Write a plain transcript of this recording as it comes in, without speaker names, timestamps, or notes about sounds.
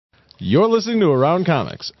You're listening to Around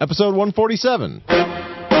Comics, episode 147.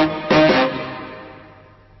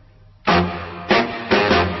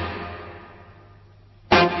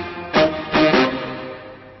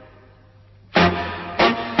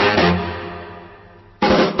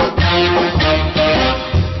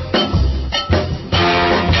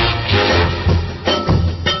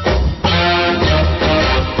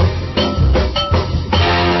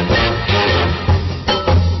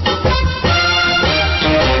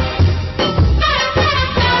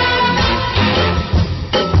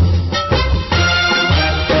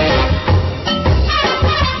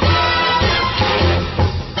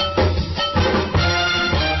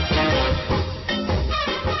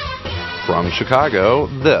 Chicago,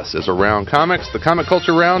 this is Around Comics, the Comic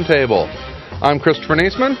Culture Roundtable. I'm Christopher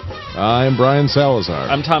Neesman. I'm Brian Salazar.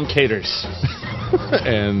 I'm Tom Caters.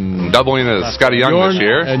 And doubling as Scotty Young this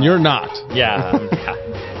year. And you're not. Yeah,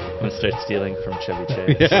 I'm going to start stealing from Chevy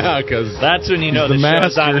Chase. Yeah, because that's when you know the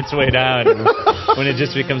show's on its way down. When it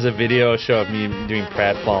just becomes a video show of me doing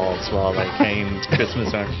pratfalls while like hanging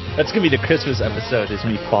Christmas on. That's going to be the Christmas episode, is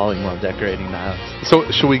me falling while decorating the house. So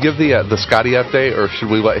should we give the Scotty update, or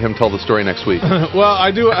should we let him tell the story next week? Well,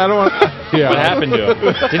 I don't want. Yeah. What happened to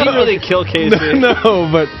him? Did he really kill Casey? No,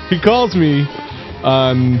 but he calls me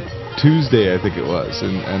on Tuesday, I think it was,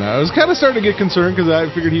 and I was kind of starting to get concerned because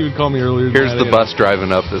I figured he would call me earlier. Here's the bus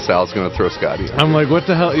driving up. This Sal's going to throw Scotty. I'm like, what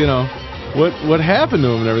the hell, what happened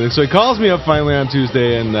to him and everything? So he calls me up finally on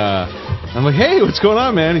Tuesday, and I'm like, hey, what's going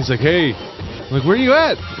on, man? He's like, hey. I'm like, where are you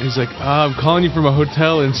at? And he's like, I'm calling you from a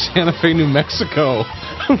hotel in Santa Fe, New Mexico.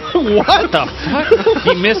 What the fuck?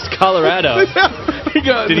 He missed Colorado.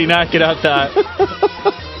 Did he not get out that?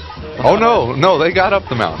 Oh no, they got up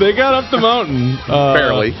the mountain. They got up the mountain.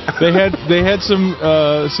 Barely. They had some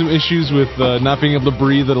issues with not being able to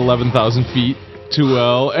breathe at 11,000 feet too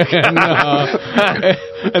well, and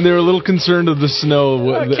they were a little concerned of the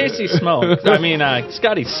snow. Casey smoked. I mean,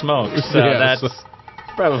 Scotty smoked, so yeah, that's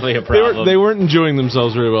probably a problem. They weren't enjoying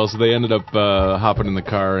themselves very well, so they ended up hopping in the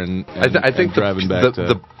car and I think driving back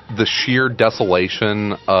to the sheer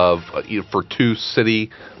desolation of for two city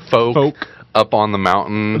folk up on the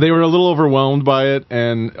mountain. They were a little overwhelmed by it,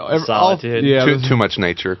 and solitude. Too much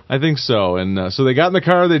nature. I think so. And so they got in the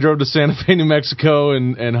car, they drove to Santa Fe, New Mexico,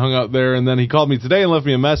 and hung out there. And then he called me today and left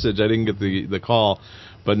me a message. I didn't get the call,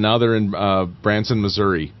 but now they're in Branson,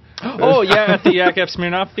 Missouri. Oh, yeah, at the Yakov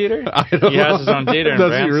Smirnoff Theater? He has his own theater in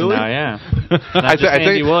Branson really? now, yeah. Not just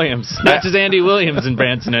Andy Williams. Not just Andy Williams in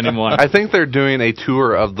Branson anymore. I think they're doing a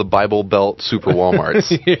tour of the Bible Belt Super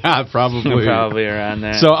Walmarts. Yeah, probably. Probably around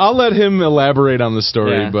there. So I'll let him elaborate on the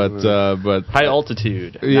story, but high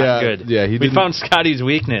altitude. Yeah, not good. Yeah, we found Scotty's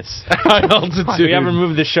weakness. High altitude. If we ever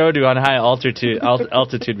move the show to on high altitude,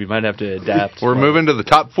 we might have to adapt. We're moving to the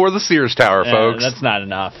top floor of the Sears Tower, folks. That's not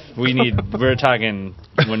enough. We're talking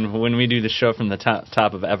when we do the show from the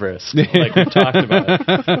top of Everest, like we talked about,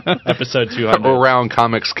 episode 200. Around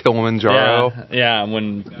Comics Kilimanjaro. Yeah,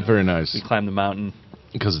 when very nice. We climb the mountain.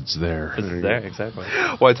 Because it's there. It's there, exactly.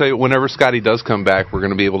 Well, I tell you, whenever Scotty does come back, we're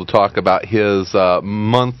going to be able to talk about his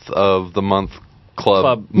month of the month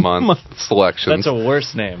club month selections. That's a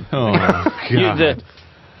worse name. Oh, God.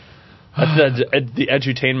 The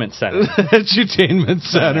Edutainment Center. Edutainment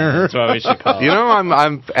Center. That's what we should call it.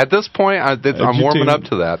 I'm at this point, I'm warming up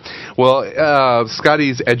to that. Well,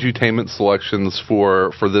 Scotty's edutainment selections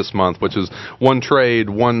for this month, which is one trade,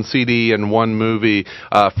 one CD, and one movie.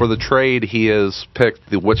 For the trade, he has picked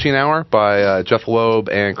The Witching Hour by Jeff Loeb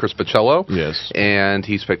and Chris Pacello. Yes. And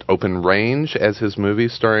he's picked Open Range as his movie,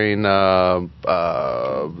 starring Kevin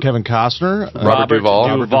Costner, Robert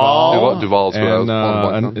Duvall. Duvall's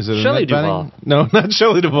and is it Shelley Duvall? No, not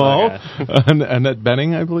Shelley Duvall. Okay. Annette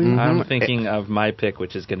Bening, I believe. I'm thinking of my pick,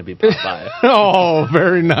 which is going to be Popeye. Oh,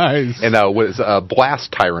 very nice. And what is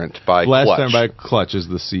Blast Tyrant by Clutch. Blast Tyrant by Clutch is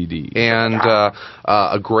the CD. And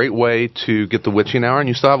a great way to get The Witching Hour, and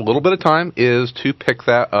you still have a little bit of time, is to pick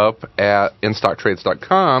that up at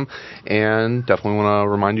InStockTrades.com. And definitely want to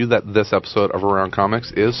remind you that this episode of Around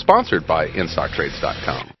Comics is sponsored by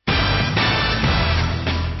InStockTrades.com.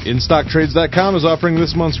 InStockTrades.com is offering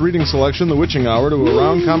this month's reading selection, The Witching Hour, to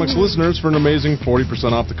Around Comics listeners for an amazing 40%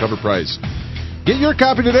 off the cover price. Get your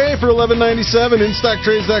copy today for $11.97.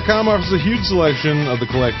 InStockTrades.com offers a huge selection of the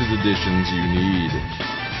collected editions you need.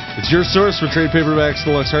 It's your source for trade paperbacks,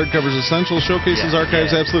 deluxe hardcovers, essentials, showcases, archives,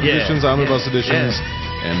 absolute editions, omnibus editions,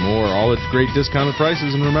 and more. All at great discounted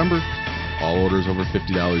prices. And remember, all orders over $50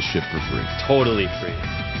 ship for free. Totally free.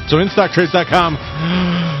 So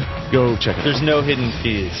InStockTrades.com. Go check it out. There's no hidden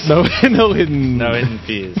fees. No hidden... No hidden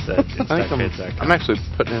fees. I'm actually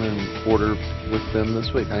putting in an order with them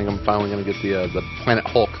this week. I think I'm finally going to get the Planet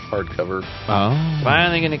Hulk hardcover. Oh.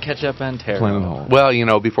 Finally going to catch up on Terror. Planet Hulk. Well,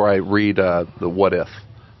 before I read the What If.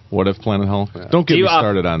 What If Planet Hulk? Yeah. Don't get me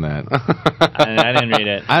started on that. I didn't read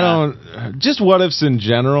it. I don't... Just What Ifs in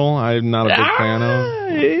general, I'm not a big fan of.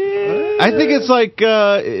 I think it's like...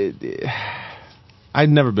 I've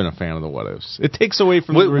never been a fan of the What Ifs. It takes away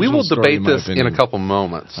from the original We will story, debate this in a couple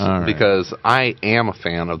moments because I am a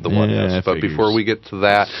fan of the What Ifs. But before we get to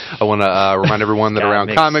that, I want to remind everyone that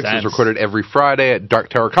Around Comics is recorded every Friday at Dark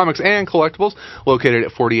Tower Comics and Collectibles, located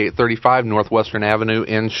at 4835 Northwestern Avenue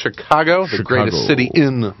in Chicago, the greatest city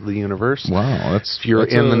in the universe. Wow, if you're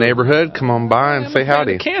in the neighborhood, come on by and say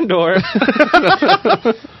howdy. Candor.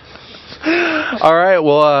 All right,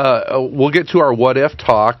 well, we'll get to our What If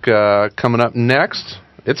talk coming up next.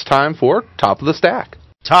 It's time for Top of the Stack.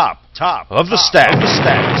 Top of the stack.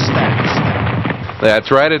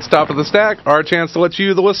 That's right, it's Top of the Stack. Our chance to let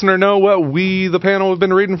you, the listener, know what we, the panel, have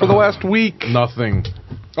been reading for the last week. Nothing.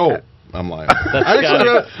 Oh, I'm lying.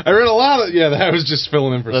 I read a lot of... Yeah, I was just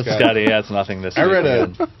filling in for Scotty. That's Scotty. Yeah, it's nothing this week.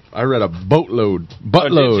 I read a buttload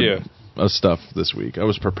of stuff this week. I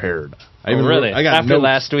was prepared. Really? I got After notes.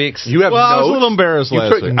 last week's? You have notes? I was a little embarrassed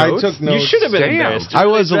last week. Notes? I took notes. You should have been embarrassed. I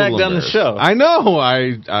was a little dragged on the show. I know.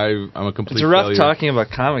 I'm a complete It's rough failure. talking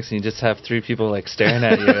about comics and you just have three people like staring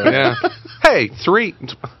at you. Yeah. Hey, three.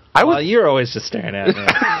 Well, you're always just staring at me.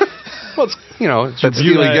 Well, it's that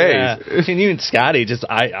steely gaze. Yeah. And you and Scotty just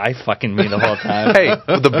I fucking me the whole time. Hey,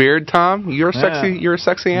 with the beard, Tom, you're a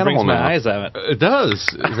sexy animal now. now. My eyes out. It does.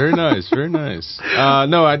 Very nice. Very nice.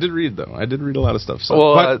 No, I did read, though. I did read a lot of stuff. So.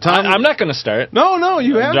 Well, but Tom, I'm not going to start. No,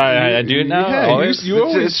 you have. I do it now. Yeah, Always? you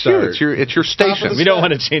always start. It's your station. We don't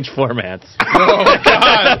want to change formats. Oh,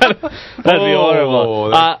 God. That'd be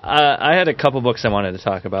horrible. I had a couple books I wanted to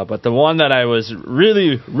talk about, but the one that I was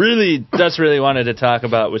really desperately wanted to talk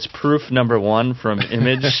about was Proof #1 from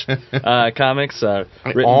Image Comics. I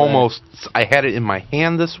had it in my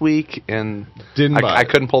hand this week, and I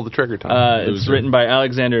couldn't pull the trigger, Tom. It's written by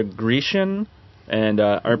Alexander Grecian and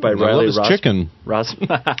art by Riley chicken.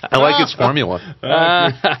 I like its formula.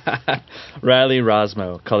 Riley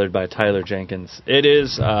Rosmo, colored by Tyler Jenkins. It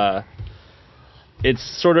is...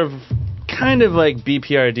 it's sort of kind of like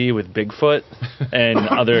BPRD with Bigfoot and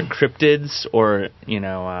other cryptids or,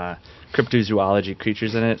 cryptozoology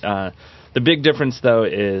creatures in it. The big difference, though,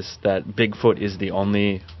 is that Bigfoot is the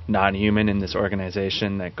only non-human in this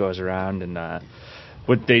organization that goes around, and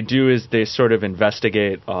what they do is they sort of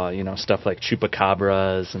investigate, stuff like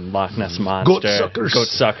chupacabras and Loch Ness Monster.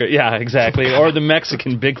 Goatsucker. Yeah, exactly. Or the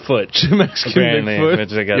Mexican Bigfoot. Bigfoot.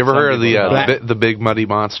 You ever heard of the Big Muddy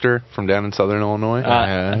Monster from down in southern Illinois?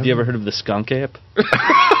 Have you ever heard of the skunk ape?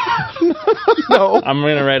 No. I'm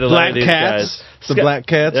going to write a lot of these guys. The black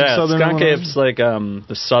cats of southern skunk Illinois? ape's like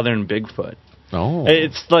the southern Bigfoot. Oh.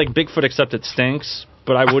 It's like Bigfoot except it stinks.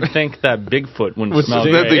 But I would think that Bigfoot wouldn't smell the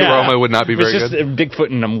great. aroma would not be very good. It's just Bigfoot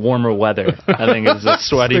in warmer weather. I think it's a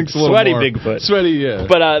sweaty Bigfoot. Sweaty, yeah.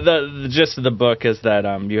 But the gist of the book is that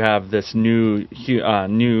you have this new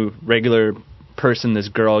regular person. This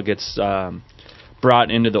girl gets brought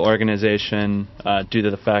into the organization due to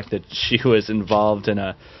the fact that she was involved in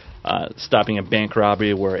stopping a bank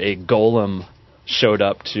robbery where a golem showed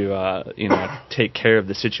up to take care of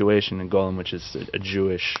the situation. And Golem, which is a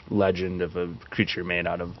Jewish legend of a creature made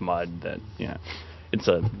out of mud that it's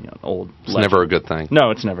a old it's legend. Never a good thing. No,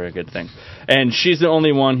 it's never a good thing. And she's the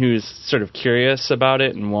only one who's sort of curious about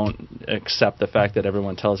it and won't accept the fact that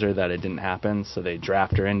everyone tells her that it didn't happen, so they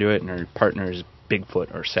draft her into it, and her partner is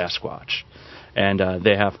Bigfoot or Sasquatch. And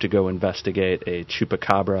they have to go investigate a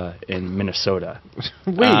chupacabra in Minnesota.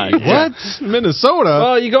 Wait, what? Minnesota?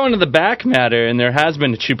 Well, you go into the back matter, and there has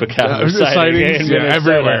been a chupacabra sighting in Minnesota.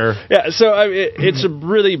 Everywhere. Yeah, so it's a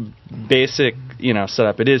really basic,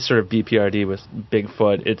 setup. It is sort of BPRD with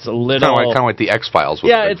Bigfoot. It's a little kind of like the X-Files with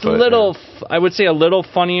Bigfoot. It's a little. I would say a little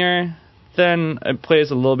funnier than it plays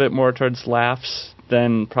a little bit more towards laughs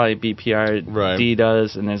than probably BPRD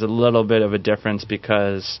does, and there's a little bit of a difference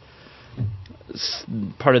because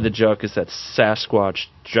part of the joke is that Sasquatch,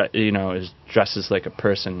 dresses like a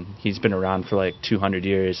person. He's been around for like 200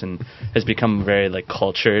 years and has become very like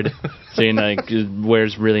cultured. So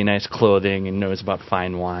wears really nice clothing and knows about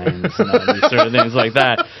fine wines and all these sort of things like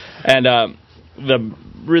that. And the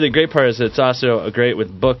really great part is it's also great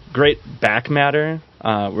back matter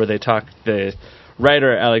where they talk. The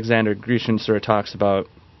writer Alexander Grecian sort of talks about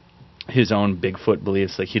his own Bigfoot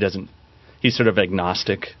beliefs. Like he he's sort of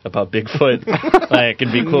agnostic about Bigfoot. Like,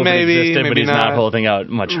 it'd be cool if it existed, but he's not holding out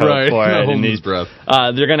much hope for it. And his breath.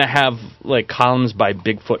 They're going to have, like, columns by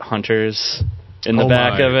Bigfoot hunters in the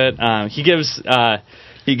back of it.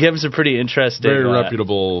 He gives a pretty interesting... Very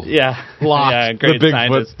reputable... great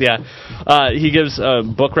scientist. He gives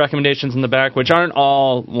book recommendations in the back, which aren't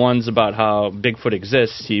all ones about how Bigfoot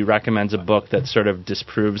exists. He recommends a book that sort of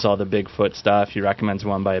disproves all the Bigfoot stuff. He recommends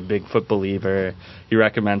one by a Bigfoot believer. He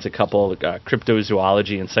recommends a couple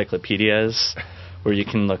cryptozoology encyclopedias where you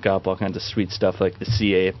can look up all kinds of sweet stuff like the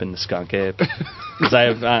sea ape and the skunk ape. Because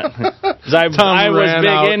I was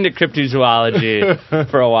big into cryptozoology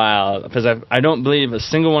for a while, because I don't believe a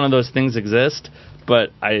single one of those things exist,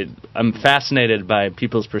 but I'm fascinated by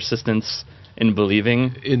people's persistence in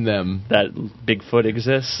believing in them that Bigfoot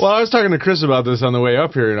exists. Well, I was talking to Chris about this on the way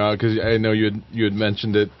up here, because I know you had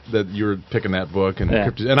mentioned it, that you were picking that book, and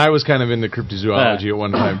and I was kind of into cryptozoology at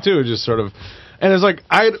one time too, just sort of, and it's like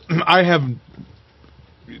I have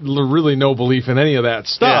really no belief in any of that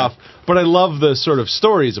stuff, but I love the sort of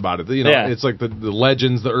stories about it. It's like the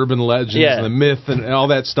legends, the urban legends, and the myth, and all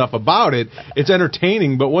that stuff about it. It's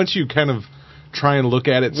entertaining, but once you kind of try and look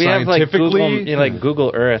at it scientifically, like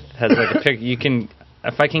Google Earth has like a pic. You can.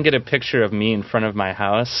 If I can get a picture of me in front of my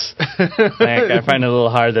house, I find it a little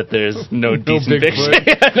hard that there's no decent picture.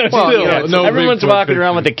 Everyone's walking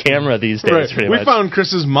around with a camera these days. Pretty much. We found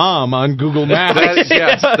Chris's mom on Google Maps.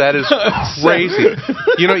 That is crazy.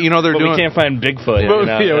 They're doing. We can't find Bigfoot.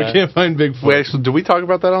 We can't find Bigfoot. Did we talk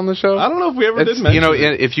about that on the show? I don't know if we ever did mention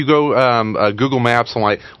it. If you go Google Maps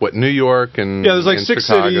on New York and there's like six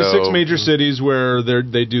Chicago. cities, 6 major cities where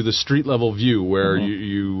they do the street level view where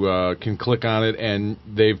you can click on it and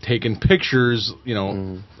they've taken pictures,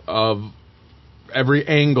 of every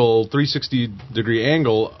angle, 360-degree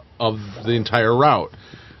angle of the entire route.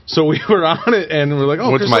 So we were on it, and we're like,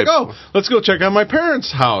 let's go check out my parents'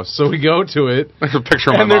 house. So we go to it. There's a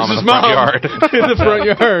picture of my mom in the front yard. In the front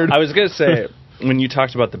yard. I was going to say, when you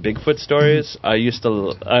talked about the Bigfoot stories, I used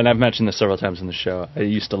to, and I've mentioned this several times in the show, I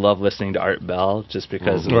used to love listening to Art Bell just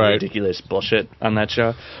because of the ridiculous bullshit on that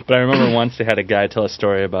show. But I remember once they had a guy tell a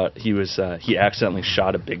story about he accidentally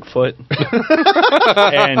shot a Bigfoot,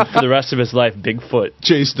 and for the rest of his life, Bigfoot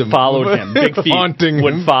chased him, followed him. Big feet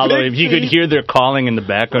would follow him. You could hear their calling in the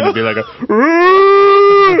background. It'd be like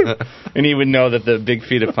and he would know that the Big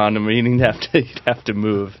feet had found him. He'd have to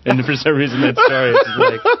move. And for some reason, that story is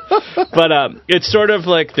like, but it's sort of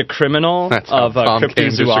like the criminal of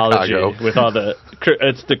cryptozoology with all the.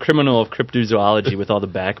 It's the criminal of cryptozoology with all the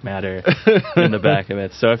back matter in the back of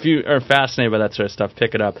it. So if you are fascinated by that sort of stuff,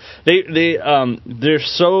 pick it up. They're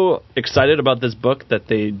so excited about this book that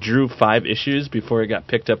they drew 5 issues before it got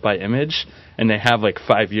picked up by Image, and they have like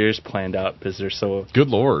 5 years planned out because they're so good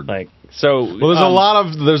lord. Well, there's a lot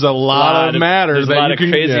of matter that you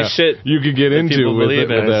can crazy shit you could get into with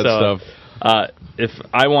that stuff. If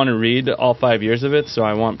I want to read all 5 years of it, so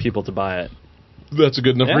I want people to buy it. That's a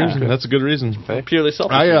good enough reason. That's a good reason. Purely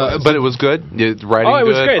selfish. But it was good. Writing good. It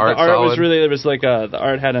was great. Art the art solid. was really. There was the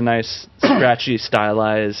art had a nice, scratchy,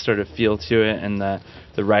 stylized sort of feel to it, and the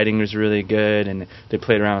writing was really good, and they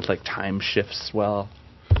played around with time shifts well.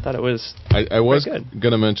 I thought it was. I was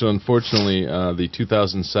going to mention, unfortunately, the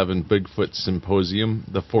 2007 Bigfoot Symposium,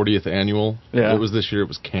 the 40th annual. Yeah. It was this year. It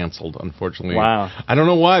was canceled, unfortunately. Wow. I don't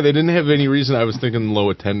know why. They didn't have any reason. I was thinking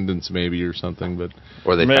low attendance maybe or something, but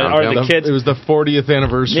or they found the kids. It was the 40th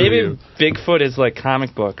anniversary. Maybe Bigfoot is like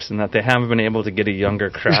comic books, and that they haven't been able to get a younger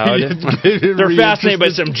crowd. They're fascinated by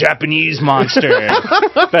some Japanese monster.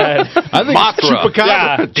 I think Mothra.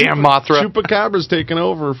 Chupacabra. Damn Mothra. Chupacabra's taken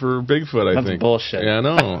over for Bigfoot. I think that's bullshit. Yeah, I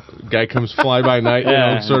know. Guy comes fly by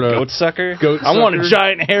night, sort of goat sucker. I want a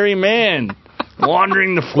giant hairy man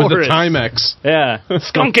wandering the forest with a Timex. Yeah,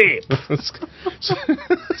 skunk ape.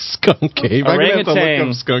 Skunk ape.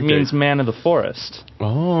 Orangutan means man of the forest.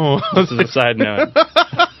 Oh, this is a side note.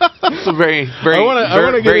 It's a very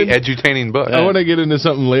edutaining book. I want to get into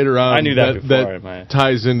something later on. I knew that before. That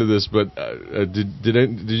ties into this, but did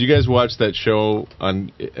you guys watch that show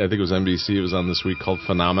on? I think it was NBC. It was on this week called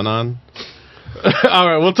Phenomenon. All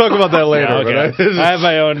right, we'll talk about that later. Yeah, okay. I have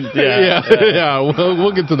my own. Yeah.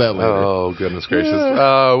 We'll get to that later. Oh goodness gracious!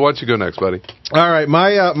 Why don't you go next, buddy? All right,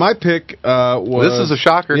 my pick was. This is a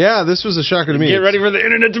shocker. Yeah, this was a shocker to me. Get ready for the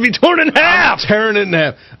internet to be torn in half. I'm tearing it in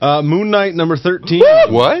half. Moon Knight number 13.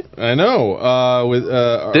 What? I know.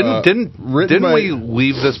 Didn't we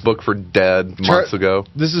leave this book for dead months ago?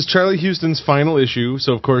 This is Charlie Huston's final issue,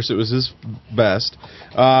 so of course it was his best.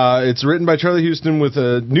 It's written by Charlie Huston with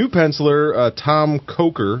a new penciler, Tom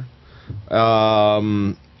Coker,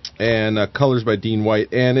 and colors by Dean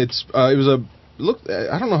White. And it was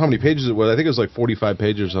I don't know how many pages it was. I think it was like 45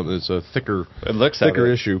 pages or something. It's a thicker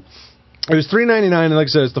issue. It was $3.99, and like I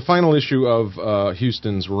said, it's the final issue of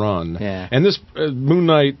Huston's run. Yeah. And this Moon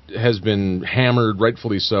Knight has been hammered,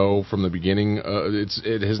 rightfully so, from the beginning.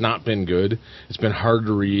 It has not been good. It's been hard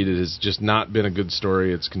to read. It has just not been a good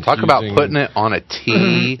story. It's confusing. Talk about putting it on a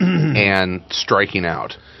tee and striking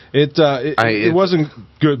out. It wasn't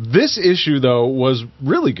good. This issue, though, was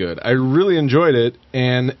really good. I really enjoyed it,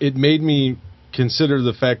 and it made me consider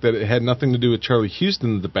the fact that it had nothing to do with Charlie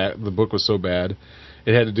Huston. The book was so bad.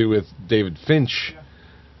 It had to do with David Finch,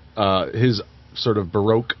 his sort of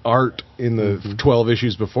Baroque art in the 12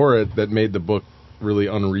 issues before it that made the book really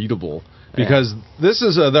unreadable. Because this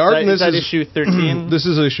is the art in this is issue 13. This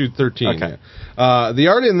is issue 13. Okay. Yeah. The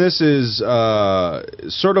art in this is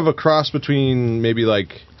sort of a cross between maybe like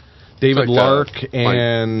David Lark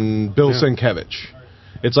and Bill Sienkiewicz.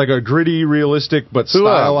 It's like a gritty, realistic, but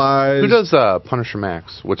stylized. Who does Punisher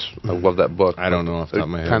Max? Which I love that book. I don't know off the top of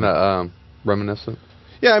my head. Kind of reminiscent.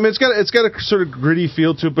 Yeah, I mean, it's got a sort of gritty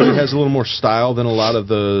feel to it, but it has a little more style than a lot of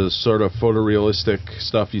the sort of photorealistic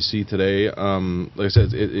stuff you see today. Like I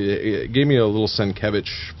said, it gave me a little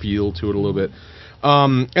Sienkiewicz feel to it a little bit.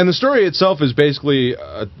 And the story itself is basically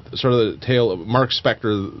sort of the tale of Mark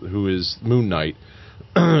Spector, who is Moon Knight,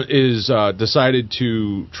 is decided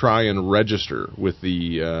to try and register with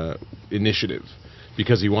the Initiative,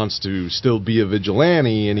 because he wants to still be a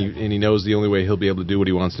vigilante, and he knows the only way he'll be able to do what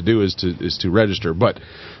he wants to do is to register. But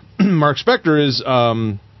Mark Spector is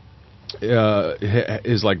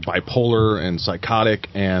like bipolar and psychotic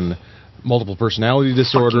and multiple personality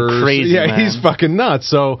disorder. Crazy, yeah, man. He's fucking nuts.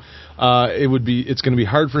 So it's going to be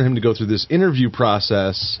hard for him to go through this interview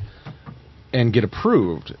process and get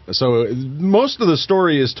approved. So most of the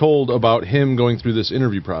story is told about him going through this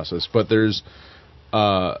interview process, but there's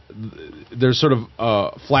sort of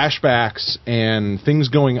flashbacks and things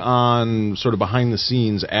going on sort of behind the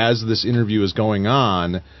scenes as this interview is going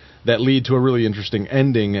on that lead to a really interesting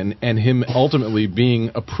ending and him ultimately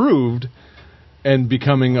being approved and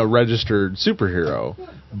becoming a registered superhero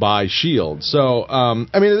by S.H.I.E.L.D. So,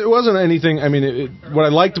 I mean, it wasn't anything... I mean, what I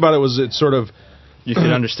liked about it was it sort of... You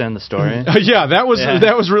could understand the story. Yeah, that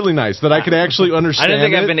was really nice, that I could actually understand I don't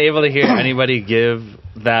think I've been able to hear anybody give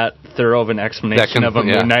that thorough of an explanation of a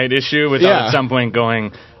Moon Knight issue without at some point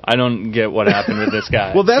going, I don't get what happened with this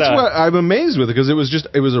guy. Well, that's what I'm amazed with, because it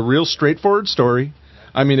was a real straightforward story.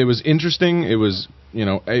 I mean, it was interesting. It was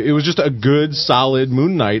just a good, solid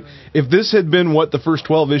Moon Knight. If this had been what the first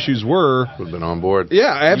 12 issues were... Would have been on board.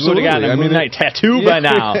 Yeah, absolutely. You would have gotten a Moon Knight tattoo by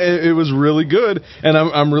now. It was really good, and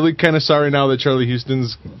I'm really kind of sorry now that Charlie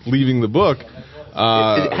Huston's leaving the book.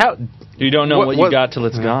 You don't know what you got till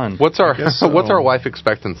it's gone. What's our life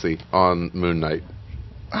expectancy on Moon Knight?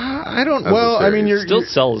 I don't... Well, I mean, it still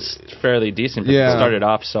sells fairly decent, but it started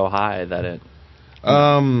off so high that it...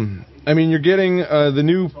 I mean, you're getting the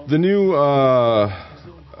new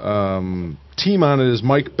team on it is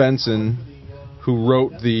Mike Benson, who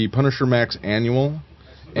wrote the Punisher Max Annual,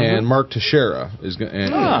 and Mark Teixeira is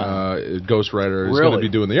ghostwriter is going to be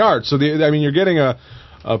doing the art. So you're getting a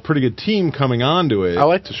pretty good team coming onto it. I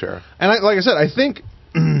like Teixeira, and like I said, I think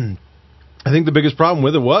the biggest problem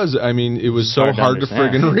with it was, I mean, it was so hard to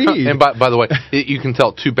friggin' read. And by the way, you can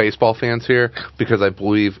tell two baseball fans here, because I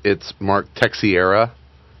believe it's Mark Teixeira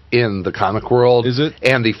in the comic world. Is it?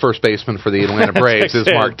 And the first baseman for the Atlanta Braves is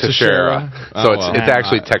Mark Teixeira. So it's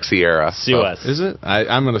actually Teixeira. So. Is it?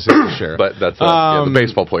 I'm going to say Teixeira. But that's the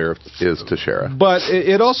baseball player is Teixeira. But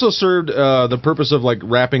it also served the purpose of like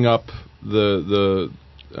wrapping up the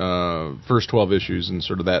first 12 issues and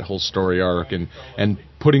sort of that whole story arc and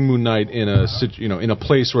putting Moon Knight in a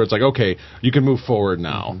place where it's like, okay, you can move forward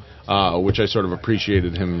now, which I sort of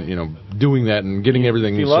appreciated him doing that and getting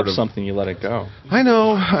everything. If you love something, you let it go. I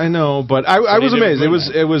know, but I was amazed. It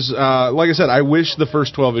was like I said, I wish the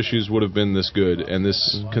first 12 issues would have been this good and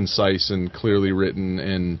this concise and clearly written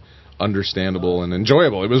and understandable and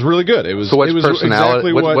enjoyable. It was really good. It was. So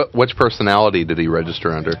exactly which personality did he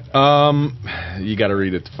register under? You got to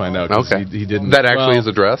read it to find out. Okay, he didn't. That actually is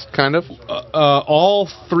addressed, kind of. All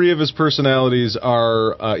three of his personalities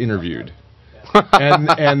are interviewed,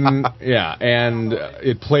 and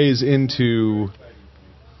it plays into.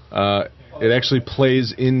 It actually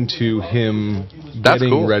plays into him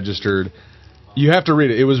getting registered. You have to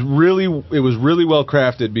read it. It was really well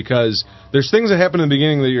crafted, because there's things that happen in the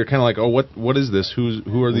beginning that you're kind of like, oh, what is this?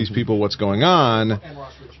 Who are these people? What's going on?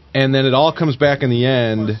 And then it all comes back in the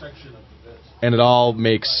end, and it all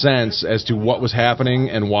makes sense as to what was happening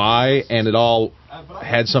and why, and it all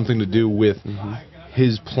had something to do with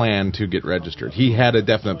his plan to get registered. He had a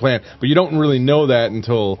definite plan, but you don't really know that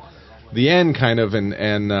until the end kind of,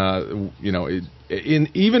 and you know,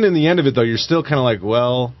 even in the end of it though, you're still kind of like,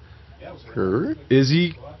 well, is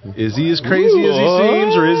he as crazy as he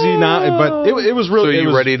seems, or is he not? But it was really. So are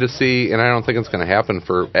you ready to see? And I don't think it's going to happen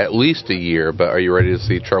for at least a year. But are you ready to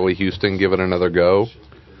see Charlie Houston give it another go?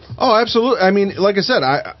 Oh, absolutely. I mean, like I said,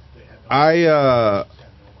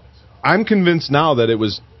 I'm convinced now that it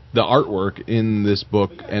was the artwork in this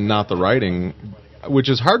book and not the writing, which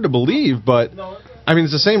is hard to believe, but I mean,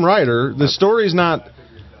 it's the same writer. The story's not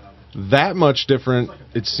that much different,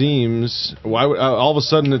 it seems. Why all of a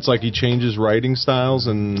sudden it's like he changes writing styles,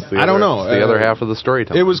 and I don't know. The other half of the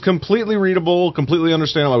storytelling. It was completely readable, completely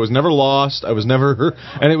understandable. I was never lost.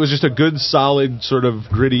 And it was just a good, solid, sort of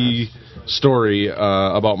gritty story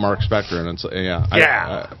about Mark Spector, and it's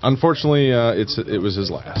unfortunately, it was his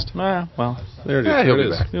last. Well, there it is. He'll be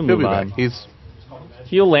back. He'll be back.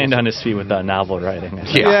 He'll land on his feet with that novel writing.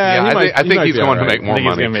 I think he's going to make more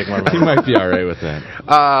money. He might be all right with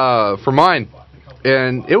that. For mine,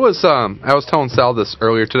 and it was, I was telling Sal this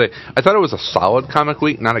earlier today, I thought it was a solid comic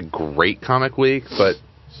week, not a great comic week, but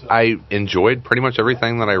I enjoyed pretty much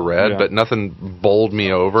everything that I read, but nothing bowled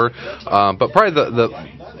me over. But probably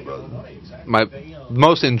my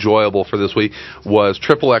most enjoyable for this week was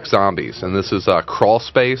Triple X Zombies, and this is Crawl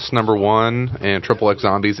Space #1, and Triple X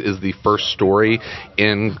Zombies is the first story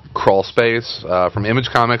in Crawl Space from Image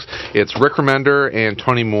Comics. It's Rick Remender and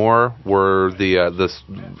Tony Moore were the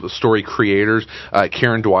story creators.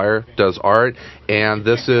 Kieran Dwyer does art, and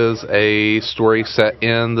this is a story set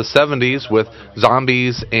in the 70s with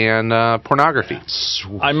zombies and pornography.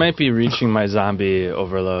 I might be reaching my zombie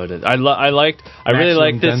overload. I really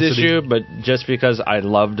liked this issue, but just because I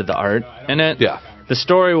loved the art in it. Yeah. The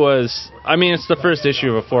story was, I mean, it's the first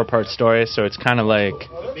issue of a 4-part story, so it's kind of like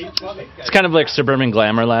Suburban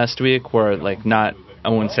Glamour last week, where like I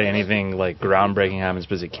wouldn't say anything like groundbreaking happens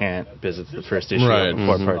because it can't, because it's the first issue of a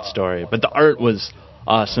 4-part story. But the art was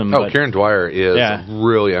awesome. Kieran Dwyer is a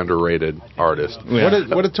really underrated artist.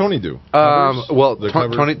 Yeah. What did Tony do?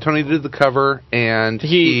 Tony did the cover, and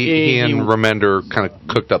he and Remender kind of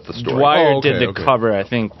cooked up the story. Dwyer did the cover. I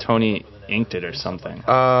think Tony inked it or something.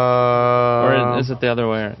 Or is it the other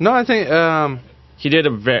way? No, I think he did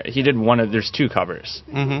one of. There's 2 covers.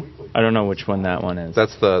 Mm-hmm. I don't know which one that one is.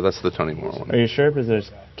 That's the Tony Moore one. Are you sure? Because there's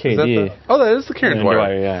KD. That is the Kieran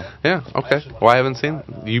Dwyer. Yeah. Okay. Well, I haven't seen it.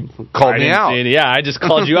 You called me out. Yeah, I just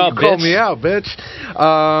called you out. You called me out, bitch.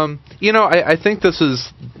 I think this is,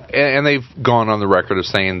 and they've gone on the record of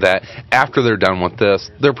saying that after they're done with this,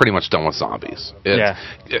 they're pretty much done with zombies.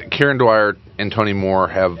 Kieran Dwyer and Tony Moore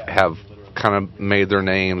have kind of made their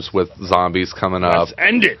names with zombies coming up. Let's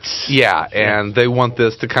end it. Yeah, and they want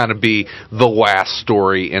this to kind of be the last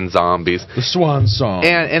story in zombies. The swan song.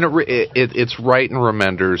 And it's right in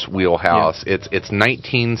Remender's wheelhouse. Yeah. It's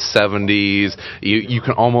 1970s. You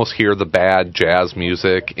can almost hear the bad jazz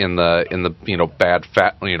music in the bad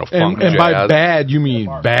funk jazz. And by bad you mean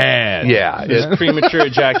bad. Yeah, it's premature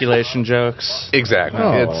ejaculation jokes. Exactly.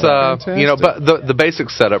 It's but the basic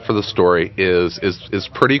setup for the story is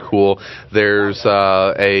pretty cool. There's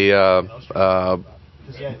a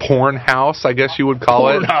porn house, I guess you would call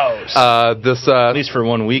it. Porn house. At least for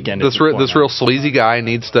one weekend. This real sleazy guy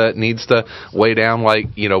needs to lay down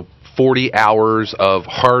 40 hours of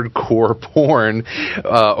hardcore porn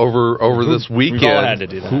over this weekend. We've all had to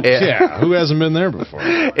do that. Who hasn't been there before?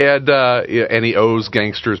 And he owes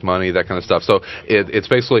gangsters money, that kind of stuff. So it's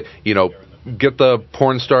basically get the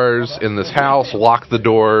porn stars in this house, lock the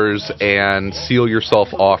doors, and seal yourself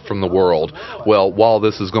off from the world. Well, while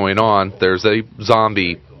this is going on, there's a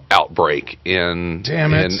zombie outbreak in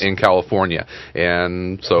California,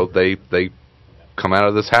 and so they come out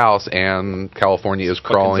of this house, and California is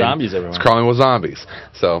crawling. Zombies everywhere. It's crawling with zombies.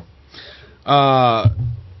 So,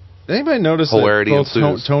 anybody notice hilarity that both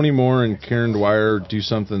ensues. Tony Moore and Kieran Dwyer do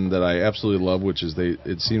something that I absolutely love, which is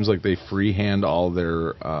it seems like they freehand all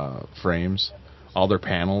their frames, all their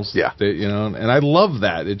panels. Yeah. And I love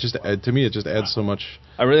that. It just to me it just adds so much.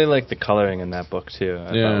 I really like the coloring in that book too. I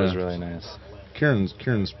thought it was really nice. Kieran's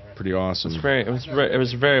pretty awesome. It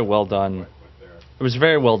was very well done. It was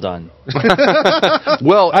very well done.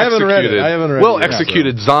 Well I haven't read it. Well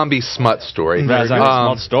executed zombie smut story.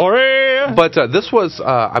 Smut story. But this was,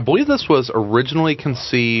 I believe, this was originally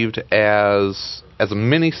conceived as a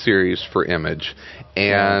mini-series for Image,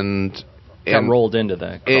 and got rolled into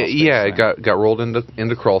the crawl space, it got rolled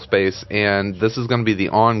into Crawl Space, and this is going to be the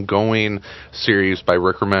ongoing series by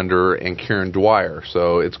Rick Remender and Kieran Dwyer.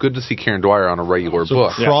 So it's good to see Kieran Dwyer on a regular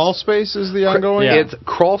book. Crawl Space is the ongoing?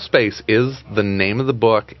 Crawl Space is the name of the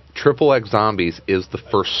book. Triple X Zombies is the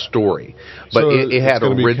first story, but so it had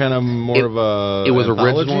kind of more of a it was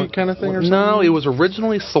original kind of thing, or something? No, it was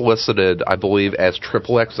originally solicited, I believe, as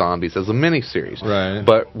Triple X Zombies as a miniseries. Right.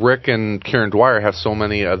 But Rick and Karen Dwyer have so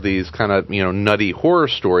many of these kind of nutty horror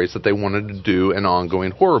stories that they wanted to do an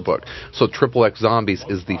ongoing horror book. So Triple X Zombies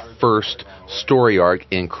is the first story arc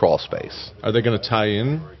in Crawl Space. Are they going to tie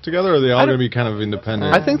in together, or are they all going to be kind of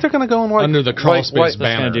independent? I think they're going to go in under the Crawl Space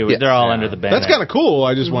banner. They're all under the banner. That's kind of cool.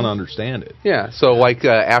 I just want to understand it. Yeah. So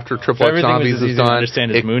after Triple X Zombies is done,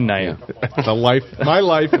 understand is Moon Knight. My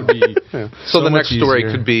life would be. So the next story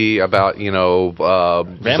could be about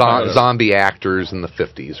zombie actors in the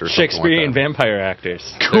 50s or Shakespearean something like vampire actors.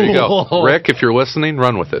 Cool. There you go, Rick. If you're listening,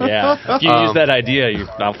 run with it. Yeah. If you use that idea,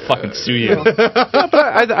 I'll fucking sue you. But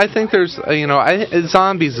I think there's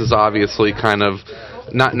Zombies is obviously kind of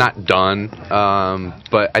not done,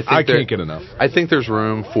 but I think I can't get enough. I think there's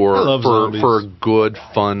room for a good,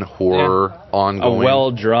 fun horror ongoing. A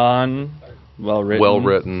well-drawn, well-written.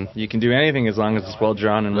 Well-written. You can do anything as long as it's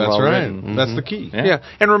well-drawn and well-written. That's right. That's the key. Yeah.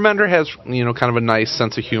 And Remender has kind of a nice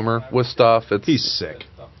sense of humor with stuff. He's sick.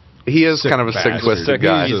 He is kind of a sick, twisted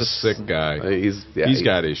guy. He's a sick guy. He's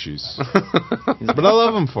got issues. But I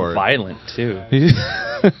love him for it. Violent too.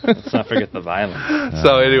 Let's not forget the violence.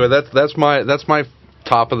 So anyway, that's my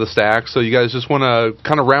top of the stack. So you guys just want to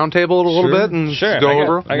kind of round table it a little bit and go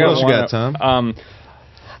over? What else you got, Tom?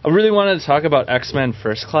 I really wanted to talk about X-Men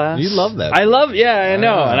First Class. You love that. I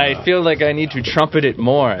know, and I feel like I need to trumpet it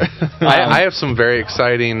more. I have some very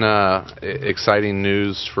exciting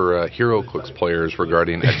news for HeroClix players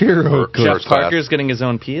regarding HeroClix. Jeff Parker's getting his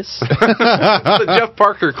own piece. The Jeff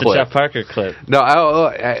Parker clip. The Jeff Parker clip. No,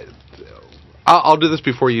 I'll do this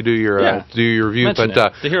before you do your review. Mention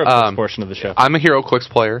but the HeroClix portion of the show. I'm a HeroClix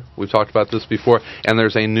player. We've talked about this before, and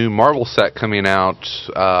there's a new Marvel set coming out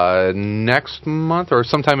next month or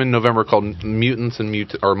sometime in November called Monsters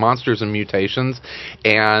and Mutations,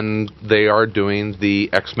 and they are doing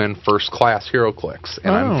the X-Men First Class HeroClix,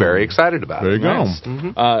 and I'm very excited about it. There you go.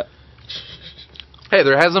 Mm-hmm. Hey,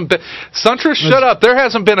 there hasn't been... Suntress, shut up. There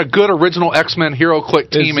hasn't been a good original X-Men HeroClix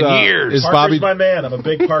team in years. Parker's my man. I'm a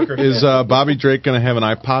big Parker fan. Is Bobby Drake going to have an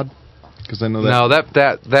iPod? Because I know that... No,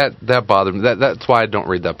 that bothered me. That's why I don't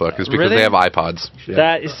read that book, is because they have iPods.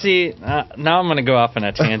 Yeah. Now I'm going to go off on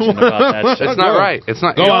a tangent about that shit. It's not right. It's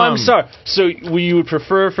not... I'm sorry. So you would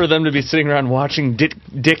prefer for them to be sitting around watching Dick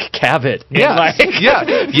Cavett? Yes.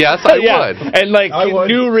 Yes, I would. And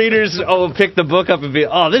new readers will pick the book up and be,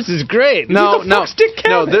 oh, this is great. No, Dick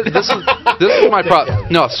Cavett? This is my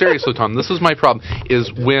problem. No, seriously, Tom, this is my problem, is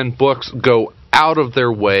when books go out of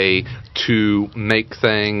their way to make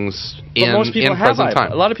things in present time.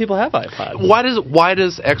 A lot of people have iPods. Why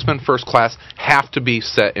does X-Men First Class have to be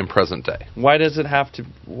set in present day? Why does it have to?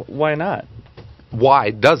 Why not?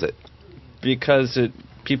 Why does it? Because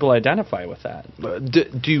people identify with that.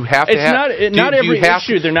 Do you have to? It's not every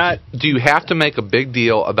issue. They're not. Do you have to make a big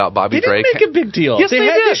deal about Bobby Drake? They didn't make a big deal. Yes, they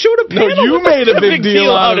did. They showed a panel. No, you made a big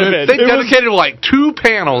deal out of it. They dedicated like 2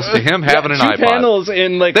 panels to him having an iPod. 2 panels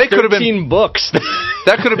in like 13 books.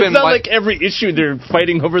 That could have been. It's not like every issue they're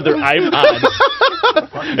fighting over their iPods.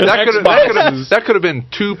 That could have been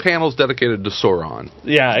 2 panels dedicated to Sauron.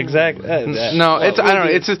 Yeah, exactly. No, I don't know.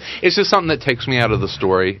 It's just something that takes me out of the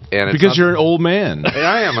story, and it's because you're an old man.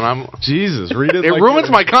 I am, and I'm. Jesus, read it. It ruins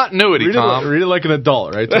my continuity, Tom. Read it like an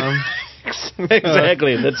adult, right, Tom?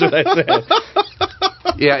 Exactly. That's what I said.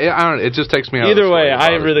 Yeah, I don't know. It just takes me out. Either of the way,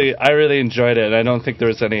 story. I really enjoyed it. I don't think there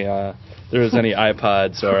was any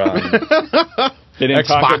iPods or. They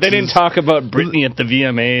didn't talk about Britney at the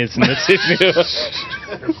VMAs in this issue.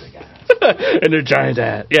 And her giant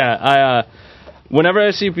hat. Yeah, whenever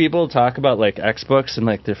I see people talk about like X books and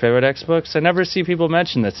like their favorite X books, I never see people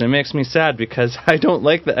mention this. And it makes me sad because I don't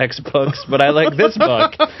like the X books, but I like this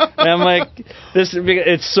book. And I'm like,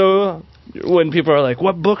 it's so. When people are like,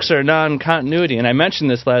 what books are non-continuity? And I mentioned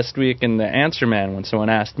this last week in the Answer Man when someone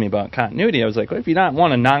asked me about continuity. I was like, well, if you don't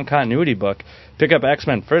want a non-continuity book, pick up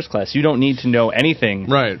X-Men First Class. You don't need to know anything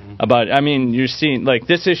about it. I mean, you're seeing, like,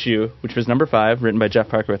 this issue, which was number 5, written by Jeff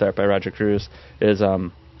Parker with art by Roger Cruz, is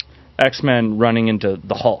X-Men running into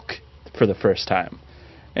the Hulk for the first time.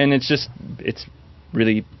 And it's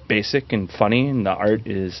really basic and funny, and the art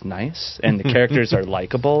is nice, and the characters are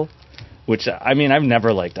likable. Which, I mean, I've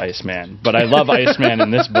never liked Iceman, but I love Iceman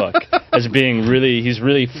in this book as being he's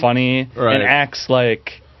really funny and acts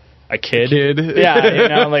like a kid.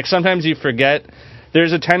 Yeah, like sometimes you forget.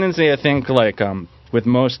 There's a tendency, I think, like with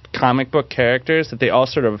most comic book characters, that they all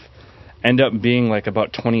sort of end up being like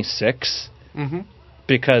about 26. Mm-hmm.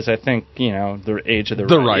 because I think, the age of the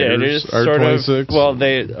writers are sort 26.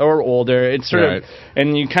 they are older. It's sort of,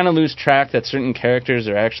 and you kind of lose track that certain characters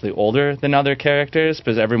are actually older than other characters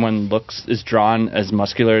because everyone is drawn as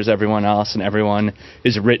muscular as everyone else, and everyone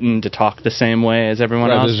is written to talk the same way as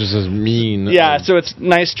everyone else. It's just as mean. Yeah, so it's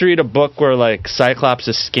nice to read a book where like Cyclops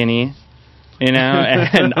is skinny,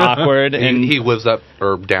 and awkward, and he lives up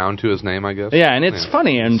or down to his name, I guess. Yeah, and it's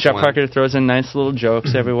funny, and Jeff Parker throws in nice little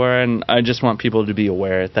jokes everywhere, and I just want people to be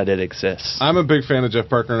aware that it exists. I'm a big fan of Jeff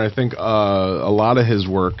Parker, and I think a lot of his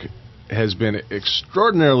work has been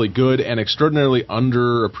extraordinarily good and extraordinarily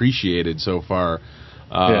underappreciated so far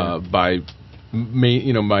by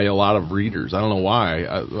a lot of readers. I don't know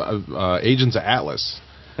why. Agents of Atlas.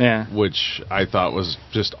 Yeah, which I thought was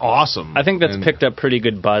just awesome. I think that's picked up pretty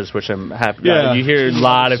good buzz, which I'm happy about. You hear a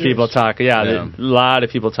lot of people talk. A lot of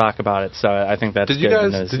people talk about it, so I think that's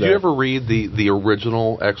good. Did you ever read the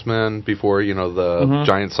original X-Men before, the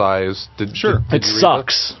giant size? Sure. It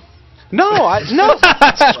sucks. No.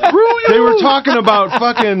 Screw you. They were talking about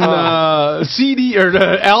fucking CD or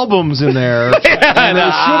albums in there. And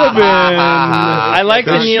there should have been. I like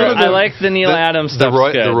the Neil Adams stuff.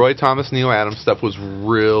 The Roy Thomas Neil Adams stuff was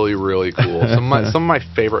really, really cool. Some of my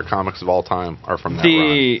favorite comics of all time are from that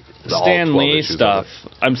run. The Stan Lee stuff.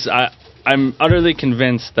 I'm utterly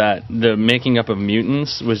convinced that the making up of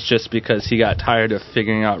mutants was just because he got tired of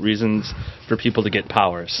figuring out reasons for people to get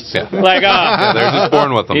powers. Yeah. Like, they're just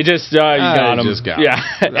born with them. He just, you got him. Yeah.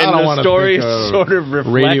 And the story sort of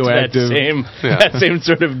reflects that same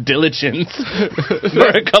sort of diligence for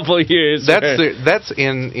a couple of years. That's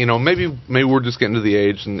in, maybe we're just getting to the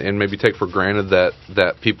age and maybe take for granted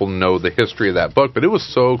that people know the history of that book, but it was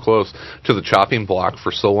so close to the chopping block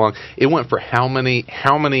for so long. It went for how many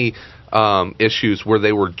issues where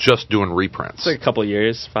they were just doing reprints? It's like a couple of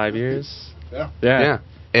years, 5 years. Yeah.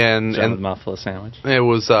 And with a mouthful of sandwich. It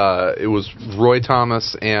was Roy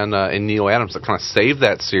Thomas and Neil Adams that kind of saved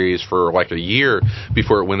that series for like a year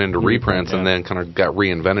before it went into reprints, and then kind of got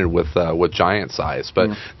reinvented with Giant Size.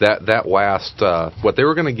 But that last what they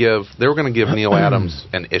were going to give Neil Adams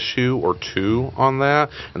an issue or two on that,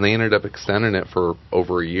 and they ended up extending it for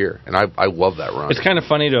over a year. And I love that run. It's kind of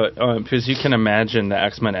funny because you can imagine the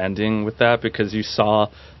X-Men ending with that, because you saw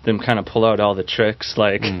them kind of pull out all the tricks,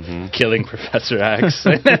 like killing Professor X,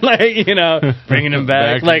 and then, bringing him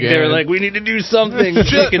back. Like again. They were like, we need to do something. You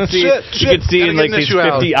could see in like these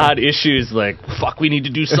 50 odd issues, like, fuck, we need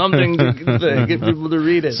to do something to get people to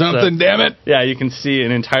read it. Something, damn it. Yeah, you can see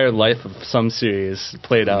an entire life of some series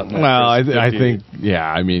played out. I think,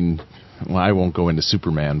 I won't go into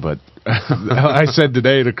Superman, but I said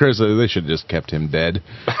today to Chris, they should have just kept him dead.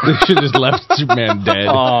 They should have just left Superman dead.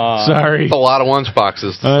 Aww. Sorry. It's a lot of lunchboxes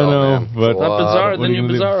to sell, man. But the new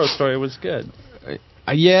Bizarro story was good.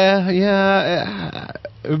 But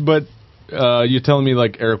you're telling me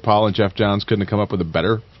like Eric Paul and Jeff Johns couldn't have come up with a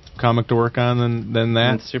better comic to work on than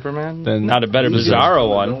that? Than Superman? Not a better Bizarro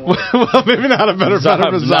one. Well, maybe not a better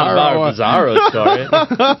Bizarro story.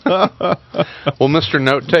 Well, Mr.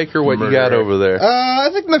 Note Taker, what you got over there? I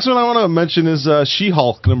think next one I want to mention is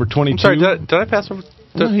She-Hulk number 22. I'm sorry, did I pass over?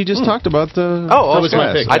 No, he just talked about the... that was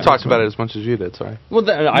my pick. I talked about it as much as you did, sorry. Well,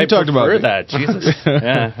 I talked about that. Jesus.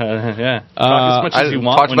 Yeah. Talk as much as you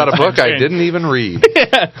want. Talked about a book I didn't even read.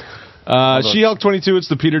 She-Hulk 22, it's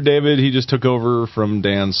the Peter David. He just took over from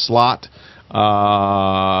Dan Slott.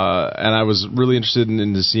 And I was really interested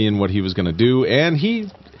in seeing what he was going to do. And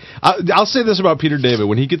I'll say this about Peter David.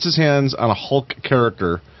 When he gets his hands on a Hulk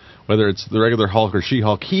character, whether it's the regular Hulk or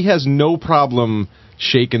She-Hulk, he has no problem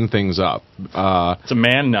shaking things up. It's a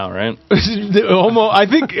man now, right? I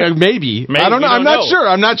think maybe. I don't know. I'm not sure.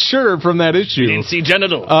 I'm not sure from that issue. You didn't see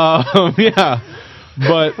genitals. Yeah.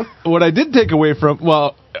 But what I did take away from,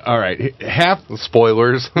 all right, half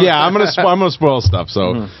spoilers. Yeah, I'm gonna spoil stuff.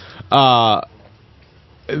 So,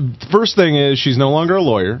 first thing is she's no longer a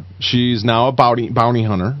lawyer. She's now a bounty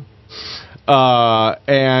hunter,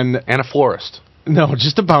 and a florist. No,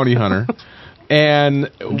 just a bounty hunter. And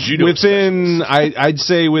I'd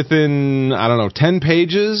say within 10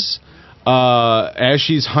 pages, as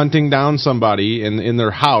she's hunting down somebody in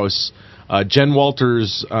their house, Jen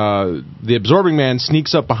Walters, the Absorbing Man,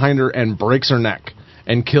 sneaks up behind her and breaks her neck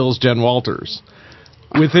and kills Jen Walters.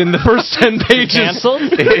 Within the first 10 pages. Canceled?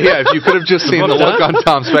 Yeah, if you could have just seen the look on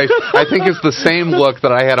Tom's face. I think it's the same look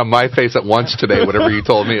that I had on my face at lunch today, whatever you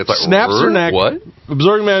told me. It's like, snaps her neck. What?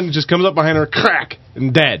 Absorbing Man just comes up behind her, crack,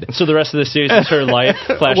 and dead. So the rest of the series is her life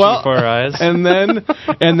flashing before her eyes? And then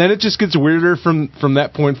it just gets weirder from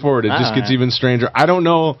that point forward. It just gets even stranger. I don't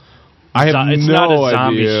know I have It's no not a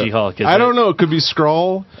zombie idea. She-Hulk, is I it? don't know. It could be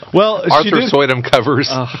Skrull. Well, Arthur Soydum covers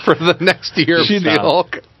for the next year of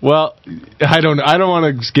She-Hulk. Well, I don't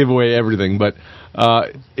want to give away everything, but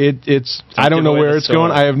it's I don't know where it's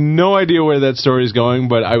going. I have no idea where that story is going,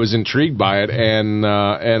 but I was intrigued by it, and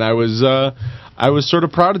I was sort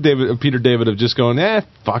of proud of Peter David of just going,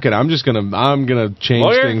 fuck it, I'm gonna change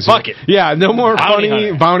things. Fuck it. Yeah, no more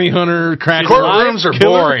bounty hunter crack. Courtrooms are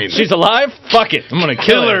boring. She's alive? Fuck it, I'm gonna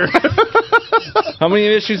kill her. How many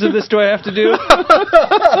issues of this do I have to do?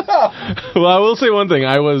 Well, I will say one thing.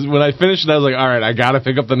 When I finished it, I was like, all right, I got to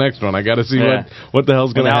pick up the next one. I got to see what the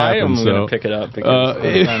hell's going to happen. I am going to pick it up. Because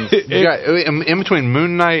in between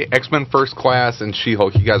Moon Knight, X-Men First Class, and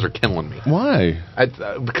She-Hulk, you guys are killing me. Why?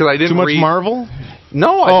 Because I didn't Too much read Marvel?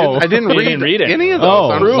 No, I didn't read any of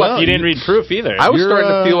those. You didn't read Proof either. I was starting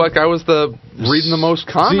to feel like I was reading the most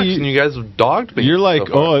comics, and you guys have dogged me. You're like,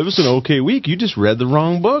 it was an okay week. You just read the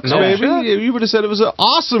wrong books, baby. You would have said it was an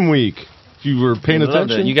awesome week if you were paying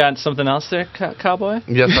attention. You got something else there, Cowboy?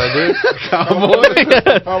 Yes, I do.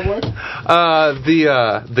 Cowboy.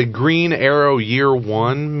 The Green Arrow Year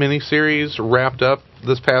 1 miniseries wrapped up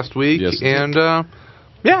this past week, and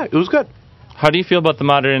it was good. How do you feel about the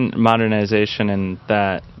modernization and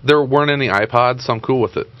that? There weren't any iPods, so I'm cool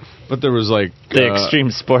with it. But there was like the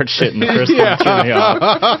extreme sports shit in the first one threw me off.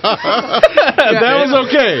 That was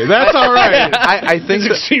okay. That's all right. I think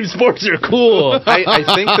extreme sports are cool. I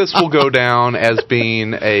think this will go down as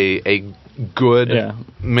being a good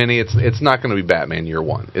mini. It's not going to be Batman Year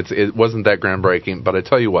 1. It wasn't that groundbreaking, but I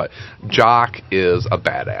tell you what, Jock is a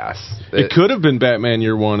badass. It could have been Batman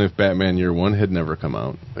Year 1 if Batman Year 1 had never come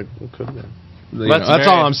out. It could have been. That's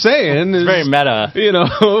all I'm saying. It's very meta.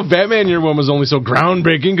 Batman Year 1 was only so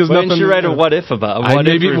groundbreaking because nothing. Didn't you write a what if about? What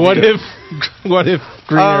if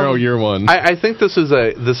Green Arrow Year 1? I think this is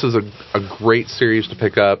a great series to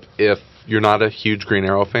pick up if you're not a huge Green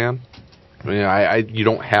Arrow fan. I mean, you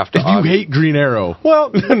don't have to. If you hate Green Arrow, well,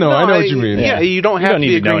 no, I know what you mean. Yeah, you don't have to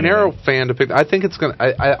be a Green Arrow fan to pick. I think it's gonna.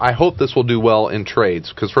 I hope this will do well in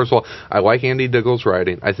trades because first of all, I like Andy Diggle's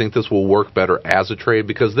writing. I think this will work better as a trade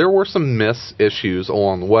because there were some miss issues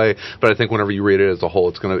along the way. But I think whenever you read it as a whole,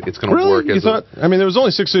 it's gonna work. You thought? I mean, there was only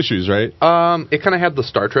 6 issues, right? It kind of had the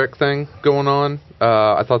Star Trek thing going on.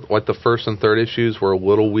 I thought like the first and third issues were a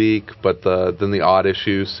little weak, but then the odd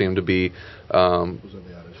issues seemed to be.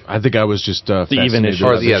 I think I was just the even issue.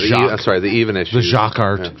 The even issue. The Jacques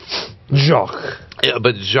art. Yeah. Jacques. Yeah,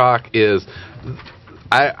 but Jacques is.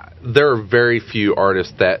 There are very few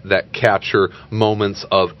artists that capture moments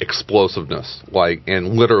of explosiveness, and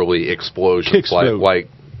literally explosions, like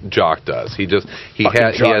Jock does. He has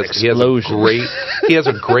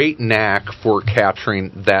a great knack for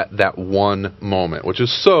capturing that one moment, which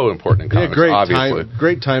is so important in comics. Obviously,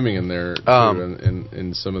 great timing in there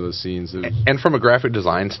in some of the scenes. And from a graphic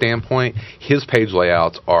design standpoint, his page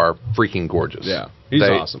layouts are freaking gorgeous. Yeah, he's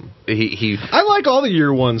awesome. I like all the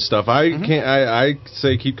Year 1 stuff. I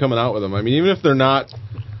say keep coming out with them. I mean, even if they're not.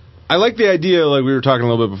 I like the idea, like we were talking a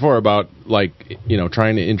little bit before about,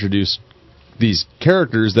 trying to introduce these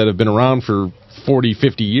characters that have been around for 40,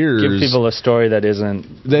 50 years. Give people a story that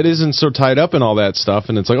isn't so tied up in all that stuff,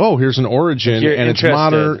 and it's like, here's an origin, and it's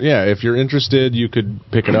modern. Yeah, if you're interested, you could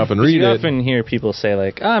pick it up and read it. You often hear people say,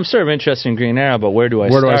 I'm sort of interested in Green Arrow, but where do I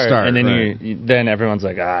start? And then then everyone's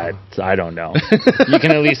like, I don't know. You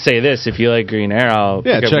can at least say this, if you like Green Arrow,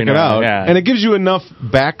 check it out. Yeah. And it gives you enough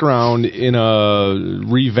background in a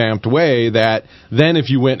revamped way that then if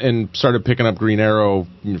you went and started picking up Green Arrow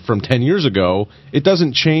from 10 years ago, it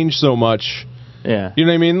doesn't change so much. Yeah. You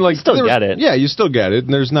know what I mean? You still get it. Yeah, you still get it.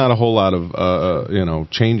 And there's not a whole lot of,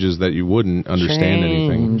 changes that you wouldn't understand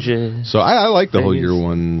anything. So I like the whole Year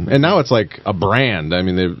 1. And now it's like a brand. I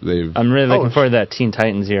mean, they've I'm really looking forward to that Teen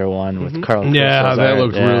Titans Year 1 with Carl. Yeah, that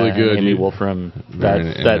looks really good. Andy Wolfram.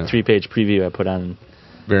 That 3-page preview I put on.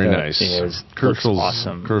 Very nice. Looks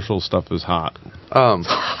awesome. Kerschel's stuff is hot.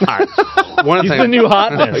 Hot. He's the new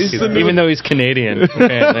hotness. Even though he's Canadian.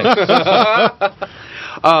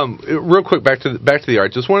 Real quick, back to the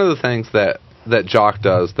art. Just one of the things that Jock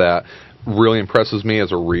does that really impresses me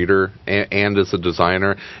as a reader and as a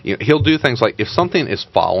designer. He'll do things like if something is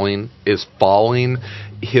falling,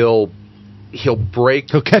 he'll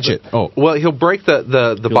catch it. He'll break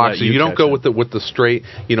the box. So you don't go with the straight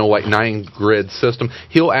 9 grid system.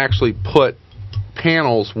 He'll actually put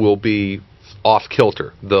panels will be off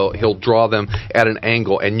kilter. He'll draw them at an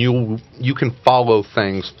angle, and you can follow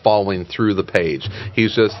things falling through the page.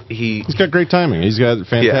 He's got great timing. He's got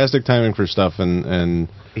fantastic timing for stuff, and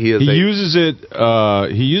he uses it.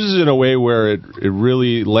 He uses it in a way where it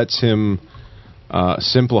really lets him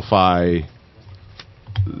simplify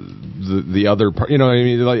the other part. You know what I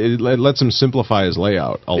mean? It lets him simplify his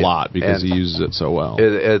layout a lot because he uses it so well.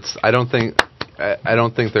 I don't think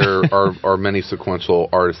there are many sequential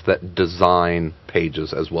artists that design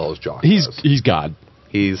pages as well as Josh. He's God.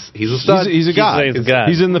 He's a stud. He's a god. He's a god.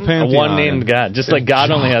 He's in the pantheon. A one-named god. Just like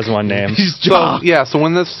God only has one name. He's Josh. So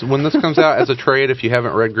when this comes out as a trade, if you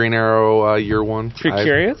haven't read Green Arrow year one, if you're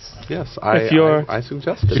curious, yes, I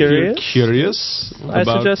suggest it. Curious I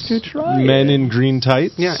suggest you try Men in green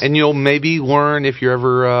tights. Yeah, and you'll maybe learn if you're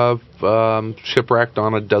ever shipwrecked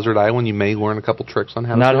on a desert island. You may learn a couple tricks on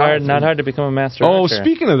how. Not hard to become a master. Oh, archer.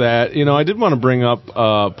 Speaking of that, I did want to bring up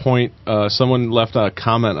a point. Someone left a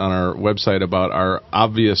comment on our website about our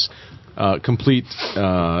obvious complete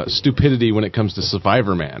stupidity when it comes to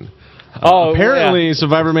Survivor Man. Apparently,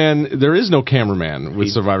 Survivor Man, there is no cameraman with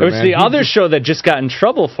Survivor Man. It's the other show that just got in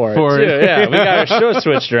trouble for it, too. Yeah, we got our show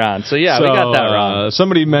switched around. So, we got that wrong.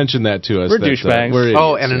 Somebody mentioned that to us. We're douchebags. We're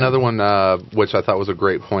idiots, and another one, which I thought was a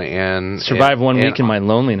great point. Survive 1 week in my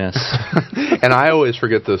loneliness. And I always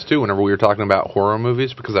forget this, too, whenever we were talking about horror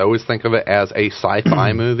movies, because I always think of it as a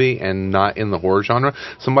sci-fi movie and not in the horror genre.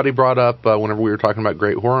 Somebody brought up, whenever we were talking about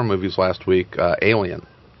great horror movies last week, Alien.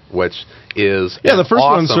 Which is the first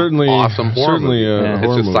one certainly awesome horror movie.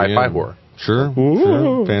 Horror it's just sci-fi horror. Sure,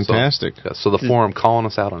 fantastic. So the forum calling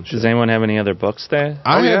us out on shit. Does anyone have any other books there?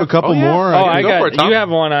 I have a couple more. You have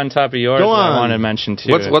one on top of yours that I want to mention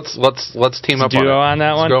too. Let's team up duo on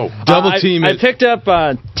that one. Let's go. Double team it. I picked up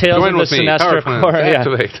Tales of the Sinestro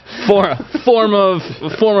Corps. Form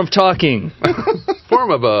of talking.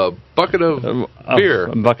 Form of a bucket of beer.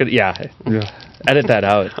 A bucket, edit that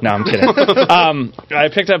out. No, I'm kidding. I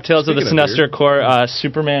picked up Tales of the Sinestro Corps,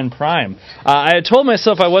 Superman Prime. I had told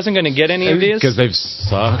myself I wasn't going to get any of these. Because they've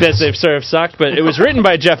sucked. Because they've sort of sucked, but it was written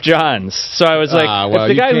by Jeff Johns. So I was like, if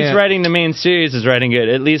the guy who's writing the main series is writing it,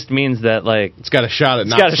 at least means that, like... It's got a shot at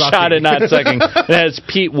not sucking. It has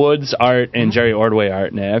Pete Wood's art and Jerry Ordway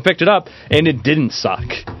art in it. I picked it up, and it didn't suck.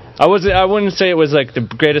 I wouldn't say it was like the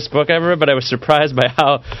greatest book ever, but I was surprised by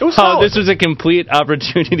how this was a complete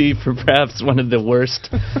opportunity for perhaps one of the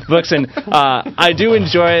worst books. And I do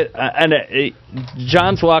enjoy it.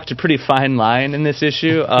 John's walked a pretty fine line in this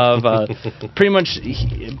issue of pretty much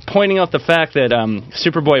pointing out the fact that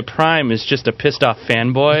Superboy Prime is just a pissed off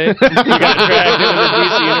fanboy who got dragged into the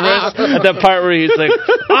DC universe. At that part where he's like,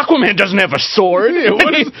 Aquaman doesn't have a sword.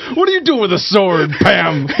 What are you doing with a sword,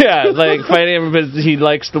 Pam? Yeah, like fighting him because he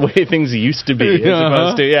likes the way things used to be, as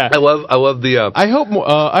opposed to, I love the. I hope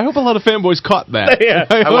a lot of fanboys caught that.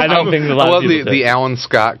 I don't think a lot of people the Alan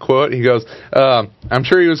Scott quote. He goes, "I'm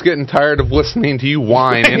sure he was getting tired of listening to you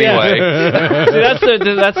whine anyway." See,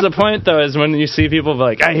 that's the point, though, is when you see people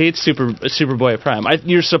like, "I hate Superboy Prime."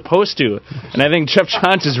 You're supposed to, and I think Jeff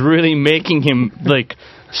Johns is really making him like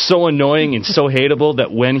so annoying and so hateable that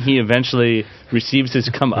when he eventually receives his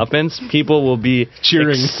comeuppance, people will be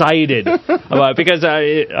cheering, excited about it. Because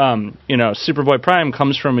Superboy Prime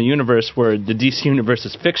comes from a universe where the DC universe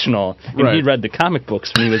is fictional, and he read the comic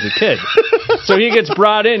books when he was a kid. So he gets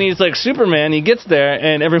brought in. He's like Superman. He gets there,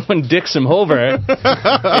 and everyone dicks him over,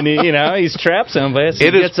 and he's trapped someplace. He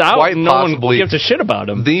gets out, and no one gives a shit about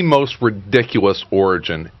him. The most ridiculous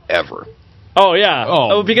origin ever. Oh, yeah.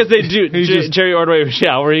 Oh, because they do. Jerry Ordway,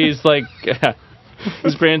 where he's like,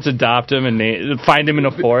 his parents adopt him and find him in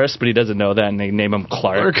a forest, but he doesn't know that, and they name him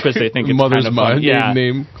Clark because they think it's Mother's kind of fun.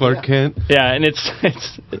 name Clark Kent. Yeah, and it's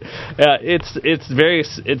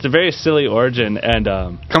a very silly origin, and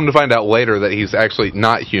come to find out later that he's actually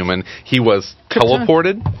not human. He was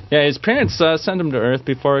teleported. Yeah, his parents sent him to Earth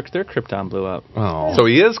before their Krypton blew up. Oh, so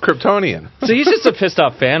he is Kryptonian. So he's just a pissed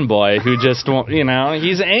off fanboy who just won't,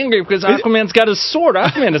 he's angry because Aquaman's got his sword.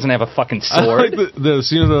 Aquaman doesn't have a fucking sword. I like the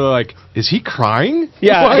scene where they're like, is he crying?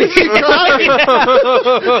 Yeah. Why is he crying?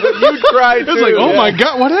 You'd cry too. It's like, oh my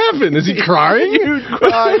God, what happened? Is he crying? You'd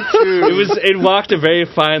cry too. It walked a very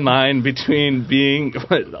fine line between being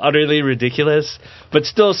utterly ridiculous, but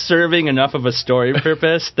still serving enough of a story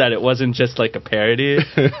purpose that it wasn't just like a parody.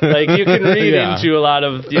 Like you can read into a lot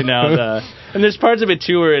of, and there's parts of it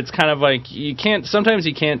too where it's kind of like sometimes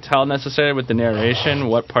you can't tell necessarily with the narration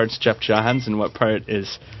what part's Jeff Johns and what part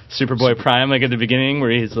is Superboy Prime, like at the beginning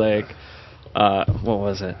where he's like, what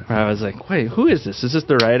was it? Where I was like, wait, who is this? Is this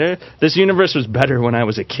the writer? This universe was better when I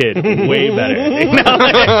was a kid. Way better.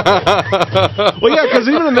 Well, yeah, because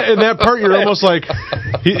even in that part, you're almost like,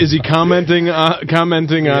 is he commenting on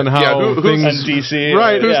how things... On DC.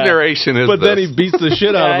 Right. Whose narration is But this? then he beats the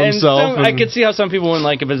shit out of himself. I could see how some people wouldn't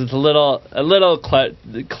like it because it's a little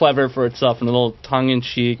clever for itself and a little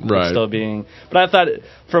tongue-in-cheek, but still being... But I thought,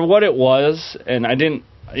 for what it was, and I didn't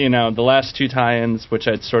the last two tie-ins, which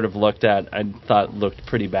I'd sort of looked at, I thought looked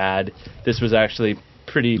pretty bad. This was actually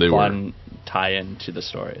pretty fun tie-in to the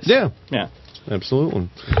stories. Yeah. Absolutely.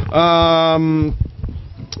 I'm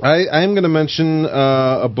going to mention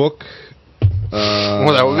a book.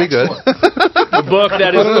 Well, that would be good. A book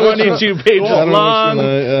that is 22 pages long,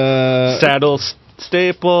 saddle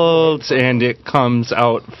stapled, and it comes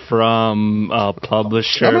out from a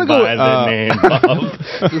publisher by the name of...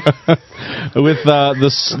 with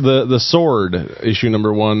the Sword, issue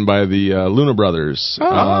number 1 by the Luna Brothers.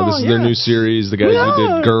 This is their new series. The guys who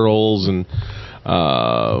did Girls and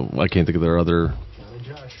I can't think of their other...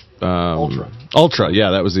 Ultra,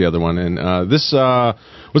 yeah, that was the other one. And this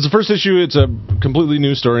was the first issue. It's a completely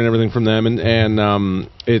new story and everything from them. And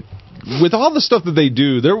it, with all the stuff that they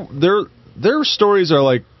do, their stories are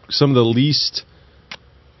like some of the least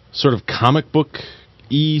sort of comic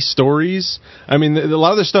book-y stories. I mean, a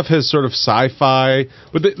lot of their stuff has sort of sci-fi,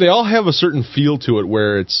 but they all have a certain feel to it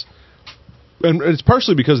where it's, and it's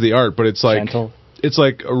partially because of the art, but it's like gentle. It's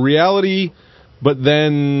like a reality, but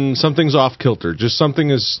then something's off kilter. Just something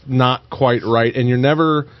is not quite right, and you're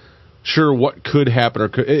never sure what could happen. Or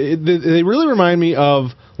they really remind me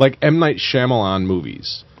of like M. Night Shyamalan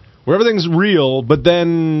movies, where everything's real, but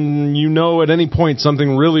then at any point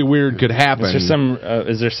something really weird could happen. Is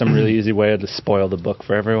there some really easy way to spoil the book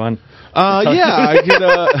for everyone? I could.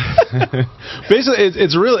 Basically,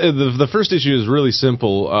 it's really the first issue is really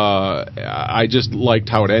simple. I just liked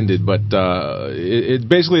how it ended, but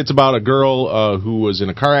it's about a girl who was in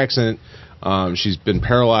a car accident. She's been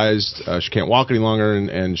paralyzed. She can't walk any longer,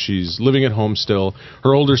 and she's living at home still.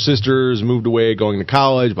 Her older sister's moved away, going to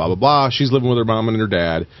college. Blah blah blah. She's living with her mom and her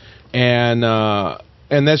dad, and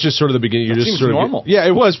that's just sort of the beginning. That seems normal. Yeah,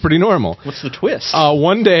 it was pretty normal. What's the twist?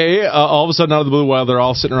 One day, all of a sudden, out of the blue, while they're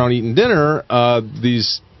all sitting around eating dinner,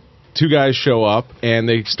 these two guys show up, and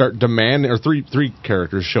they start demanding, or three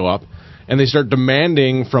characters show up, and they start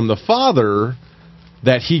demanding from the father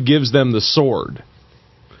that he gives them the sword.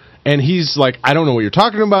 And he's like, I don't know what you're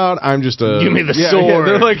talking about. I'm just a... Give me the sword.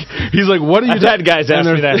 Yeah, he's like, what are you... I've had guys ask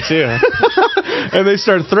me that, too. And they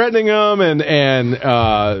start threatening him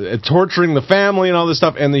and torturing the family and all this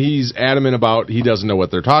stuff. And he's adamant about he doesn't know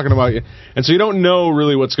what they're talking about. And so you don't know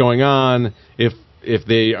really what's going on if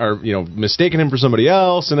they are, mistaking him for somebody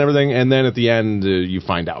else and everything. And then at the end, you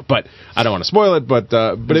find out. But I don't want to spoil it, but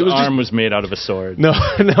his arm was made out of a sword. No.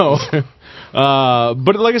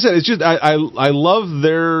 But like I said, it's just I love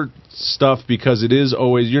their stuff because it is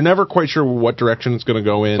always, you're never quite sure what direction it's going to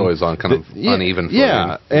go in. It's always on kind of uneven footing.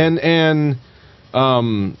 Yeah, and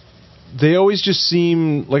they always just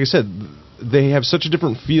seem, like I said, they have such a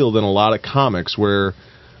different feel than a lot of comics where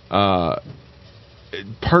part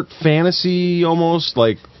fantasy almost,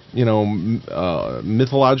 like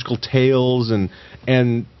mythological tales and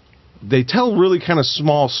they tell really kind of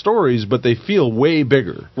small stories, but they feel way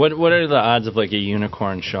bigger. What are the odds of like a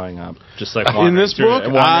unicorn showing up? Just like in this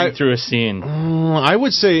book, wandering through a scene. I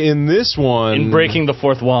would say in this one, in breaking the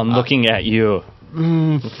fourth wall and looking at you.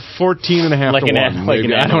 14.5 like to 1. Like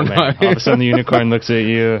an I don't know. All of a sudden the unicorn looks at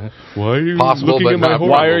you. Why are you possible, looking at my horse?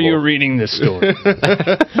 Why are you reading this story?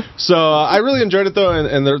 So I really enjoyed it, though,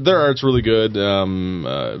 and their art's really good.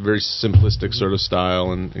 Very simplistic sort of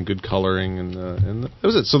style and good coloring, and that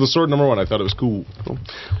was it. So the Sword number 1, I thought it was cool. Well,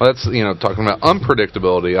 that's, talking about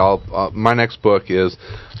unpredictability. My next book is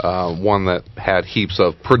one that had heaps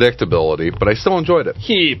of predictability, but I still enjoyed it.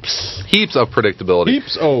 Heaps of predictability.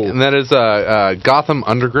 And that is Gotham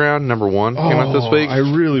Underground number 1 came out this week. I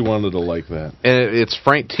really wanted to like that. And it's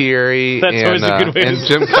Frank Thierry and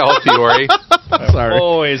Jim Calafiore. Sorry.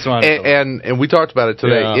 Always wanted and we talked about it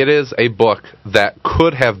today. Yeah. It is a book that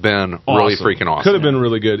could have been really freaking awesome. Could have been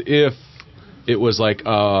really good if it was like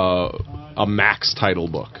a Max title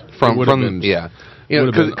book. Because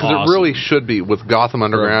it really should be with Gotham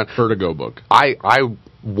Underground. Vertigo book. I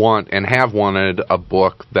want and have wanted a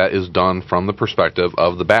book that is done from the perspective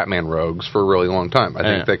of the Batman rogues for a really long time. I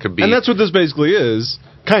think that could be... And that's what this basically is,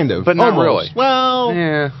 kind of. But not really. Well...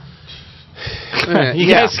 Yeah.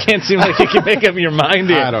 You guys can't seem like you can make up your mind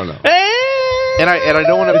here. I don't know. And I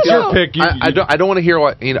don't want to... It's your pick. I don't want to hear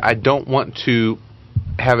what... I don't want to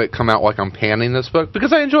have it come out like I'm panning this book,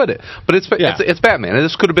 because I enjoyed it. But it's Batman. And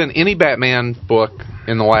this could have been any Batman book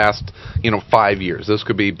in the last 5 years. This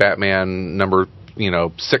could be Batman number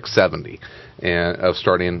 670 and of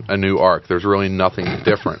starting a new arc. There's really nothing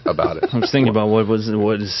different about it. I was thinking about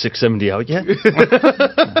what is 670 out yet?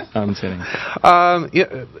 I'm kidding.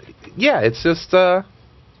 Yeah, it's just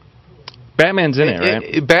Batman's in it,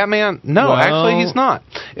 right? Batman? No, Well, actually, he's not.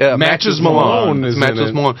 Matches Malone is Matches in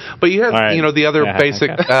it. Malone. But you have, the other basic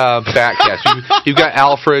bat cast. You've got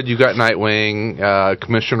Alfred, you've got Nightwing,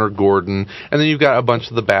 Commissioner Gordon, and then you've got a bunch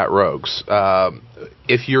of the Bat Rogues.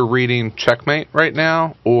 If you're reading Checkmate right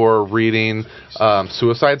now or reading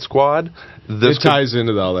Suicide Squad, this ties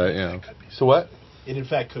into all that, yeah. So what? It, in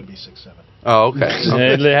fact, could be 6-7. Oh, okay.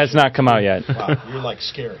 It has not come out yet. Wow, you're like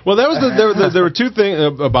scary. Well, that was there were two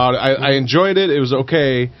things about it. I enjoyed it. It was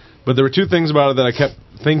okay, but there were two things about it that I kept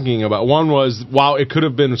thinking about. One was, wow, it could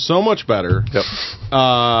have been so much better. Yep.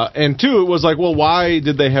 And two, it was like, well, why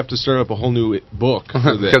did they have to start up a whole new book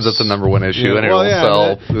for this? Because it's the number one issue, and it'll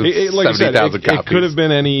sell like 70,000 copies. It could have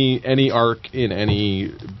been any arc in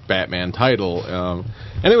any Batman title.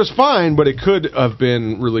 And it was fine, but it could have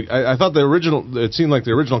been really... I thought it seemed like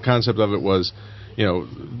the original concept of it was,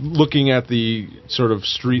 looking at the sort of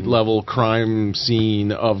street-level crime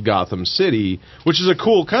scene of Gotham City, which is a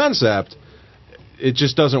cool concept. It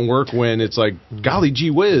just doesn't work when it's like, golly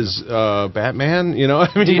gee whiz, Batman, Do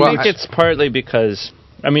you think it's partly because...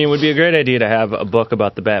 I mean, it would be a great idea to have a book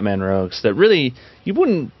about the Batman Rogues that really... You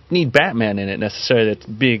wouldn't need Batman in it necessarily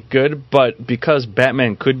to be good, but because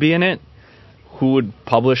Batman could be in it, who would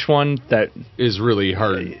publish one that is really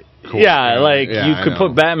hard? Cool. Yeah, you could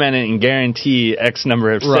put Batman in and guarantee X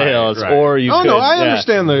number of sales, or you. Oh could, no, I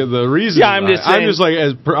understand the reason. Yeah, I'm just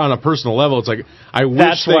saying, on a personal level, it's like I wish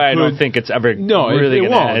that's they why could, I don't think it's ever really it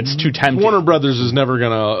won't. It's too tempting. Warner Brothers is never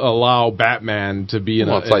going to allow Batman to be in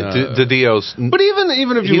it's like DiDio's. But even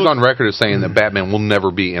if he's on record as saying that Batman will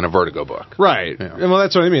never be in a Vertigo book, right? Yeah. And well,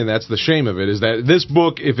 that's what I mean. That's the shame of it, is that this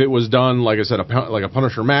book, if it was done, like I said, like a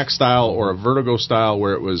Punisher Max style or a Vertigo style,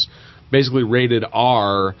 where it was basically rated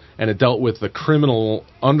R, and it dealt with the criminal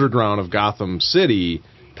underground of Gotham City,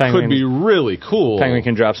 could be really cool. Penguin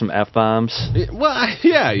can drop some F-bombs. Well,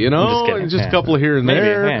 yeah, just a couple here and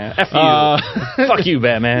there. Yeah. F you. Fuck you,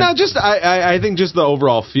 Batman. No, I think just the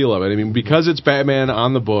overall feel of it. I mean, because it's Batman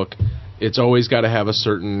on the book, it's always got to have a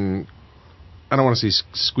certain... I don't want to say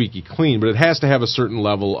squeaky clean, but it has to have a certain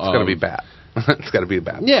level of... It's got to be bat. It's got to be a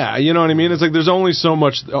bat. Yeah, you know what I mean? It's like there's only so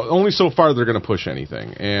far they're going to push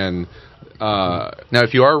anything. And now,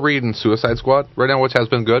 if you are reading Suicide Squad right now, which has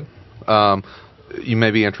been good, you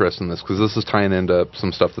may be interested in this, because this is tying into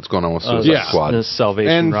some stuff that's going on with Suicide Squad. The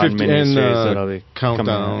Salvation Run miniseries that'll be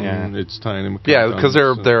Countdown. Coming out, it's tying in with Countdown. Yeah, because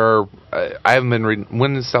there are... I haven't been reading...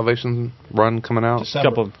 When is Salvation Run coming out?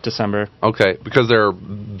 December. Okay, because there are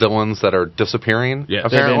villains that are disappearing, apparently.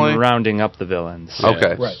 They've been rounding up the villains.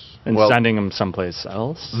 Okay. Right. And sending them someplace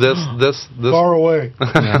else. This far away.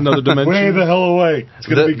 Another dimension. Way the hell away. It's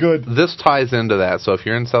going to be good. This ties into that. So if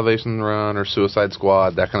you're in Salvation Run or Suicide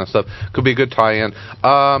Squad, that kind of stuff, could be a good tie-in.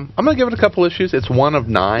 I'm going to give it a couple issues. It's 1 of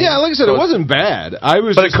 9. Yeah, like I said, it wasn't bad.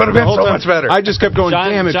 But it could have been so much better. I just kept going,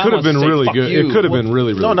 damn, it could have been really good. It could have been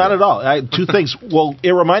really, really good. No, not at all. Two things. Well,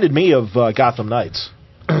 it reminded me of Gotham Knights.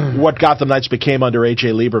 What Gotham Knights became under A.J.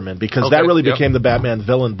 Lieberman, because that really became the Batman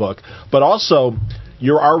villain book. But also...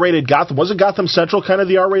 Your R-rated Gotham, wasn't Gotham Central kind of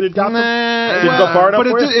the R-rated Gotham? Didn't go far enough. But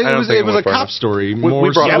it was a cop story. We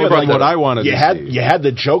brought what I wanted. You had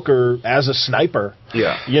the Joker as a sniper.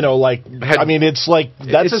 Yeah. It's like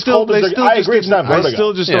that's as cold as I agree. It's not Vertigo. I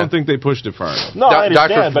still just don't think they pushed it far enough. No, I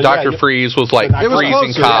understand. Dr. Freeze was like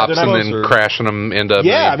freezing cops and then crashing them into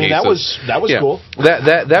that was cool.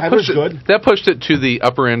 That pushed it to the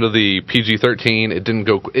upper end of the PG-13.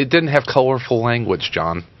 It didn't have colorful language,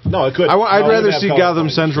 John. No, it could. I'd rather see Gotham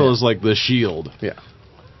Central as like The Shield,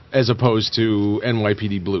 as opposed to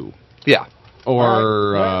NYPD Blue,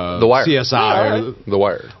 or The Wire, CSI, The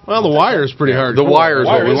Wire. Well, The Wire is pretty hard. The Wire is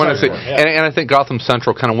what we want to see, and I think Gotham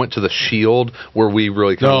Central kind of went to The Shield, where we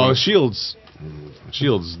really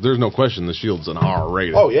Shield's, there's no question the Shield's an R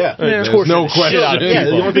rated. Oh, yeah. There's no question.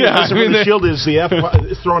 The only thing that's different from the Shield is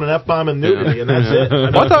throwing an F-bomb and nudity, and that's it.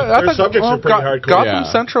 I thought their subjects are pretty hardcore. Gotham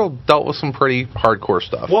Central dealt with some pretty hardcore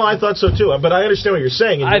stuff. Well, I thought so, too. But I understand what you're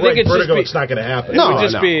saying. And I think Vertigo, it's not going to happen. No, it would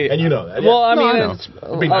just be... And you know that. Well, I mean...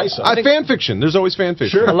 It'd be nice. Fan fiction. There's always fan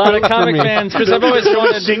fiction. Sure. A lot of comic fans, because I've always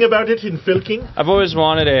wanted to sing about it in Filking. I've always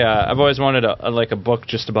wanted a book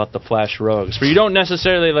just about the Flash Rogues, where you don't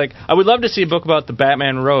necessarily I would love to see a book about the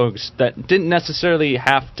Batman Rogues that didn't necessarily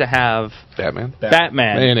have to have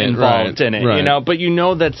Batman involved in it,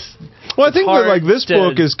 but that's... Well, I think that this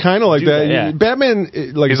book is kind of like that. Yeah. Batman,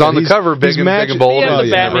 he's on the cover, big and bold. Yeah,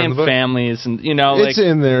 the Batman families, and it's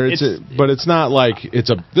in there. But it's not like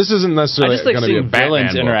this isn't necessarily going to be a Batman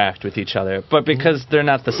villains book. interact with each other, but because they're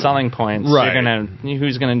not the selling points,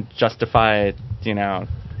 who's gonna justify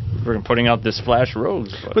we're putting out this Flash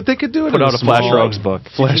Rogues book. But they could do it. Put out a Flash Rogues book.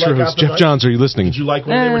 Flash Rogues. Jeff Johns, are you listening? Did you like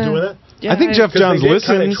when they were doing that? I think Jeff Johns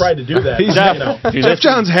listens. Tried to do that. Jeff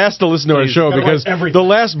Johns has to listen to our show because the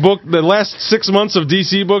last 6 months of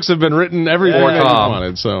DC books have been written everything that he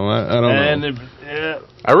wanted. So I don't know.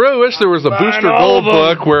 I really wish there was a Booster Gold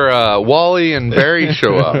book where Wally and Barry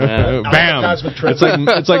show up. Bam!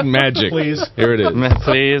 It's like magic. Please, here it is.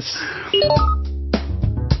 Please.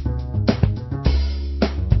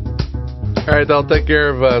 All right, that'll take care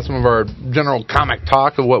of some of our general comic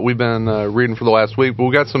talk of what we've been reading for the last week. But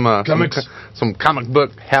we got some comic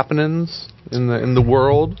book happenings in the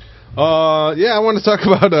world. I want to talk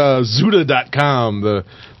about Zuda.com,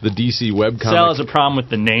 the DC webcomic. Sal has a problem with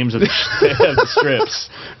the names of the strips.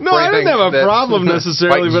 No, I didn't have a problem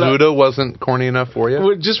necessarily. Like Zuda wasn't corny enough for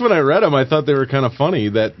you? Just when I read them, I thought they were kind of funny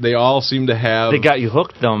that they all seem to have... They got you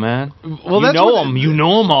hooked, though, man. Well, You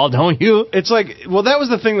know them all, don't you? It's like, that was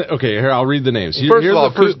the thing that... Okay, here, I'll read the names. First of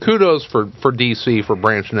all, kudos for DC for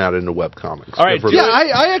branching out into webcomics. All right,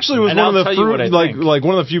 I actually was one of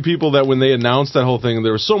the few people that when they announced that whole thing,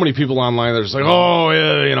 there were so many people online that were just like,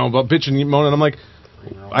 about bitching and moaning. I'm like,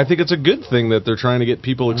 I think it's a good thing that they're trying to get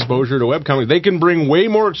people exposure to webcomics. They can bring way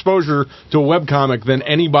more exposure to a webcomic than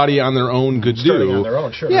anybody on their own could do. On their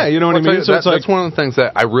own, sure. Yeah, you know what I mean? So that's one of the things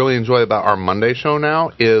that I really enjoy about our Monday show now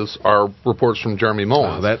is our reports from Jeremy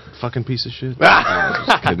Mullins. Oh, that fucking piece of shit.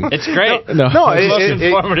 It's great. No, it's the most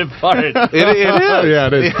informative part. It is. Yeah,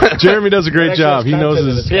 it is. Jeremy does a great job. He knows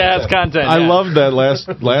his... Yeah, it's content. I loved that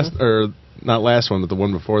not last one, but the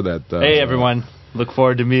one before that. Hey, everyone. Look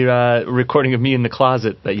forward to me recording of me in the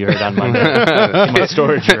closet that you heard on Monday. My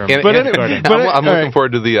storage room. I'm looking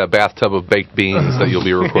forward to the bathtub of baked beans that you'll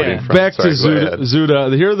be recording from. Back to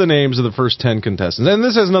Zuda. Here are the names of the first 10 contestants. And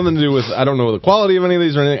this has nothing to do with, I don't know the quality of any of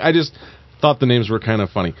these or anything. I just thought the names were kind of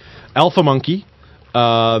funny. Alpha Monkey,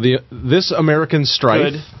 This American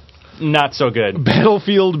Strife. Good. Not so good.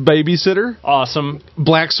 Battlefield Babysitter. Awesome.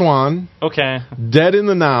 Black Swan. Okay. Dead in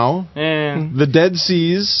the Now. The Dead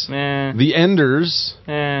Seas. The Enders.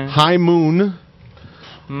 High Moon.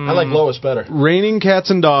 I like Lois better. Raining Cats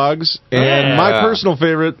and Dogs, and my personal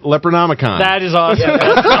favorite, Leprenomicon. That is awesome.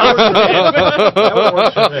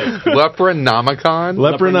 Leprenomicon?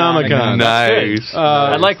 Leprenomicon. Nice.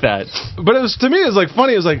 I like that. But it was, to me, it was like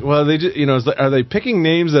funny. It was like, well, they just, are they picking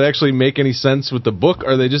names that actually make any sense with the book?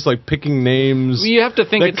 Or are they just like picking names? Well, you have to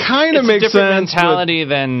think that kind of makes a different sense mentality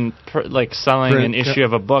than like selling an issue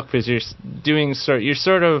of a book, because you're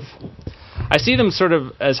sort of. I see them sort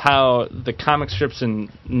of as how the comic strips and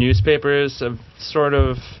newspapers have sort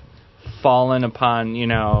of fallen upon,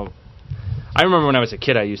 I remember when I was a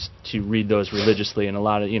kid, I used to read those religiously, and a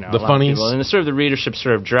lot of, the funnies. People, and the readership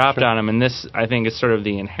sort of dropped on them, and this, I think, is sort of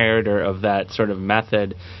the inheritor of that sort of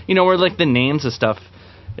method, where like the names of stuff,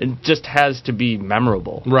 it just has to be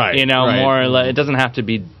memorable. Right. More like, it doesn't have to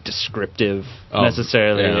be descriptive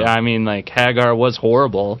necessarily. Yeah. I mean, like, Hagar was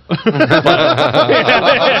horrible. The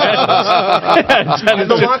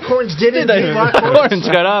Lockhorns did it. The Lockhorns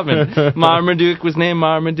got up, and Marmaduke was named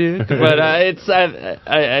Marmaduke. But I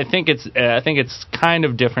think it's kind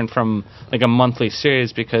of different from like a monthly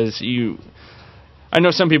series, because I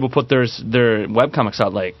know some people put their webcomics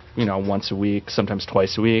out like once a week, sometimes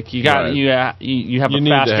twice a week. You have a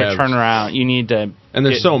faster turnaround. You need to, and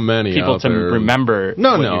there's so many people out to there. remember. I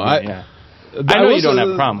know you don't have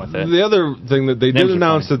a problem with it. The other thing that they did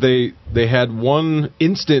announce that they had one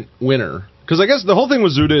instant winner, because I guess the whole thing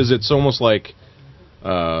with Zuda is it's almost like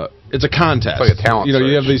it's a contest. It's like a talent search.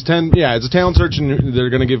 You have these 10. Yeah, it's a talent search, and they're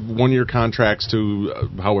going to give 1-year contracts to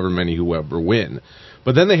however many whoever win.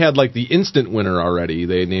 But then they had like the instant winner already.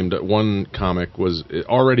 They named one comic was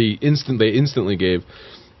already instant. They instantly gave,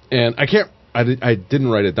 and I didn't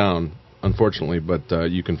write it down, unfortunately, but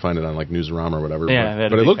you can find it on like Newsarama or whatever. Yeah,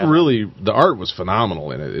 but it looked the art was phenomenal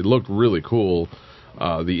in it. It looked really cool.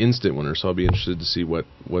 The instant winner, so I'll be interested to see what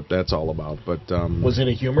that's all about. But was it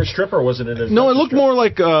a humor strip or was it an adventure No, it looked strip? more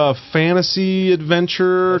like a fantasy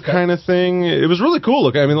adventure kind of thing. It was really cool.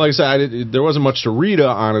 Look, I mean, like I said, there wasn't much to read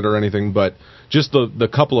on it or anything, but just the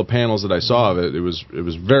couple of panels that I saw of it, it was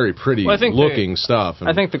very pretty looking stuff.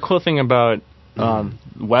 I think the cool thing about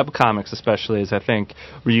web comics especially is, I think,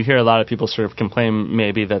 where you hear a lot of people sort of complain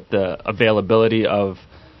maybe that the availability of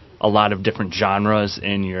a lot of different genres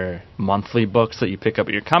in your monthly books that you pick up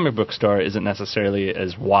at your comic book store isn't necessarily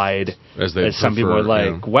as wide as some people would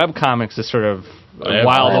like. Yeah. Web comics is sort of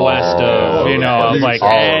Wild West of, of like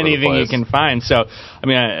anything you can find. So, I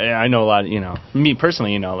mean, I know a lot, me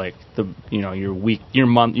personally, like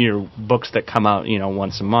your books that come out,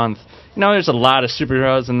 once a month. There's a lot of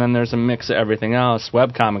superheroes, and then there's a mix of everything else.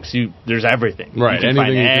 Webcomics, there's everything. Right. You can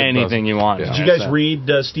find anything you want. Yeah. Did you guys read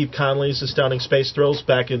Steve Conley's Astounding Space Thrills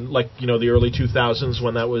back in, the early 2000s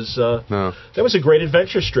when that was... No. That was a great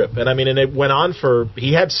adventure strip. And, and it went on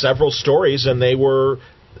he had several stories, and they were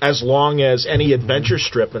as long as any adventure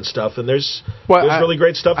strip and stuff. And there's really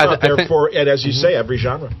great stuff out there for, as you say, every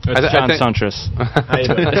genre. It's John Suntress.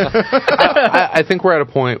 I think we're at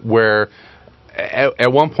a point where...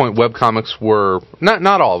 At one point, webcomics were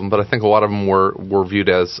not all of them, but I think a lot of them were viewed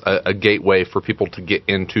as a gateway for people to get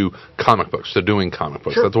into comic books, to doing comic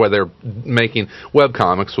books. Sure. That's why they're making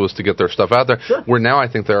webcomics, was to get their stuff out there. Sure. Where now I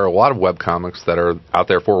think there are a lot of webcomics that are out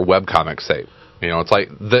there for webcomics' sake. It's like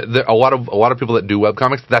a lot of people that do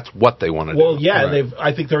webcomics, that's what they want to do. Well, yeah, right. And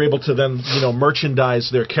I think they're able to then merchandise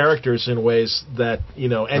their characters in ways that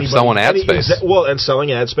anybody selling ad space. And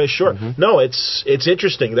selling ad space, sure. Mm-hmm. No, it's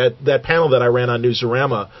interesting that panel that I ran on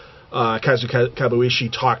Newsarama. Kazu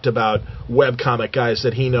Kabuishi talked about webcomic guys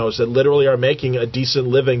that he knows that literally are making a decent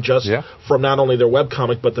living just from not only their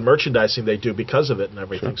webcomic but the merchandising they do because of it and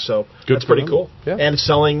everything. Sure. So that's pretty cool. Yeah. And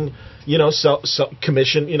selling,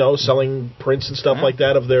 commission, selling prints and stuff like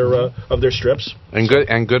that of their strips.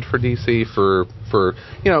 And good for DC for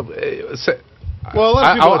Well, a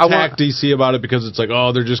lot of people attack DC about it because it's like,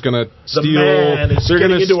 they're just going to steal. They're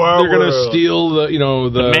going to steal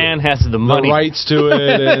the man has the money, the rights to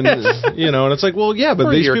it, and and it's like, well, yeah, but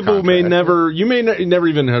these people may never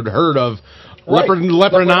even have heard of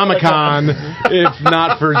Leprenomicon if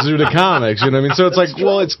not for Zuda Comics. You know what I mean? So it's like,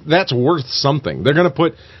 well, that's worth something. They're going to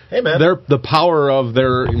put the power of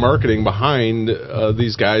their marketing behind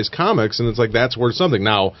these guys' comics, and it's like that's worth something.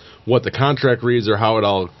 Now, what the contract reads or how it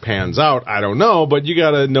all pans out, I don't know, but you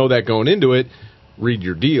got to know that going into it. Read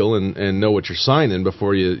your deal and know what you're signing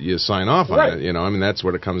before you sign off on it. That's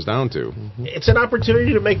what it comes down to. It's an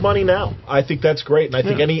opportunity to make money now. I think that's great, and I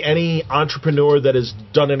think any entrepreneur that has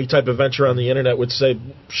done any type of venture on the internet would say,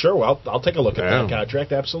 sure, well, I'll take a look at that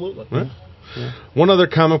contract, absolutely. Yeah. Yeah. One other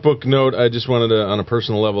comic book note, I just wanted to, on a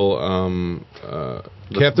personal level,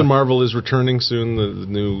 Captain Marvel is returning soon. The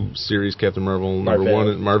new series, Captain Marvel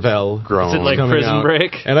 #1, Marvel. Is it like Prison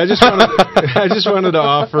Break? And I just wanted to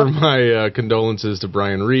offer my condolences to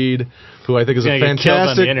Brian Reed, who I think is a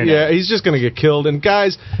fantastic. Yeah, he's just going to get killed. And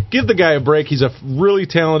guys, give the guy a break. He's a really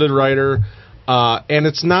talented writer. And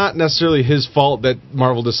it's not necessarily his fault that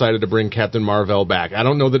Marvel decided to bring Captain Marvel back. I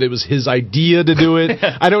don't know that it was his idea to do it.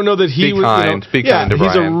 I don't know that he was... Be kind to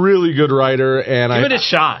Brian. He's a really good writer. And give it a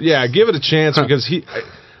shot. Yeah, give it a chance because he...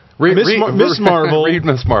 Miss Marvel. Read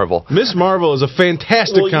Miss Marvel. Miss Marvel is a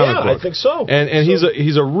fantastic comic book. I think so. And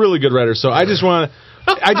he's a really good writer. So I just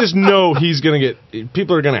know he's going to get...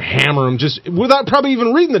 People are going to hammer him just without probably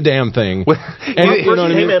even reading the damn thing.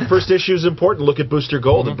 First issue is important. Look at Booster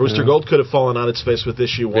Gold. And Booster Gold could have fallen on its face with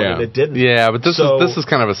issue 1, and it didn't. Yeah, but this is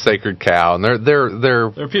kind of a sacred cow, and there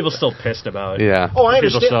are people still pissed about it. Yeah. Oh, I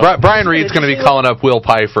understand. Brian Reed's going to be calling up Will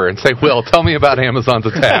Pfeiffer and say, Will, tell me about Amazon's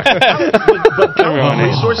attack. but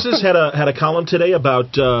Resources had a column today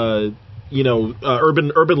about urban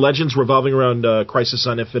legends revolving around Crisis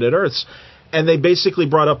on Infinite Earths. And they basically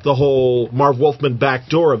brought up the whole Marv Wolfman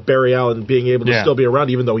backdoor of Barry Allen being able to still be around,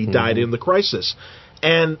 even though he died in the Crisis.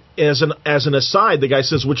 And as an aside, the guy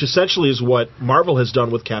says, which essentially is what Marvel has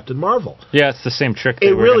done with Captain Marvel. Yeah, it's the same trick.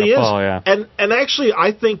 It really is. Pull, yeah. And actually,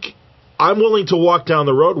 I think I'm willing to walk down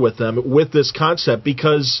the road with them with this concept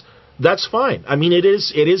because that's fine. I mean, it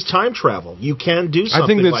is time travel. You can do something. I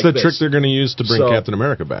think that's like the this. trick they're going to use to bring Captain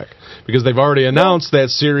America back, because they've already announced that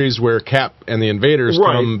series where Cap and the Invaders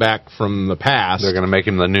come back from the past. They're going to make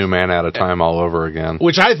him the new man out of time all over again,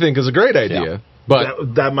 which I think is a great idea. Yeah.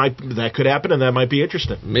 But that could happen, and that might be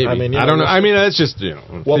interesting. Maybe. I don't know. I mean, that's just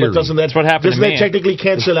well, but that's what happened. Doesn't that technically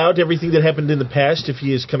cancel out everything that happened in the past if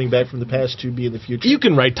he is coming back from the past to be in the future? You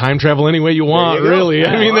can write time travel any way you want, really. Yeah.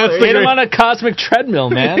 I mean, that's hit him on a cosmic treadmill,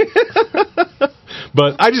 man.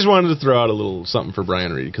 But I just wanted to throw out a little something for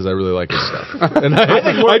Brian Reed because I really like his stuff, and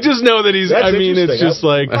I just know that he's. I mean, it's just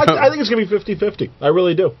like I think it's going to be 50-50. I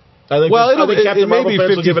really do. I think Captain Marvel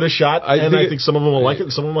fans will give it a shot, and I think some of them will like it,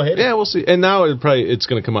 and some of them will hate it. Yeah, we'll see. And now it's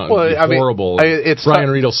going to come out and be horrible. Brian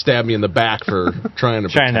Reed will stab me in the back for trying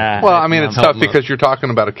to. Well, I mean, it's tough because you're talking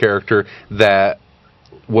about a character that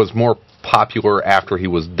was more popular after he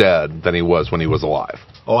was dead than he was when he was alive.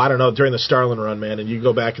 Oh, I don't know. During the Starlin run, man, and you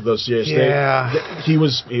go back to those years. He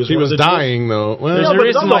was dying though. Well, there's a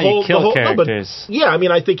reason why you kill characters. I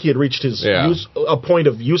mean, I think he had reached his a point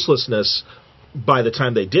of uselessness by the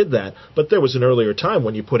time they did that, but there was an earlier time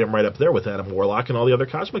when you put him right up there with Adam Warlock and all the other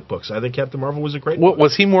cosmic books. I think Captain Marvel was a great book.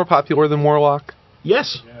 Was he more popular than Warlock?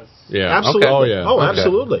 Yes. Yeah. Absolutely. Okay. Oh, yeah. Oh,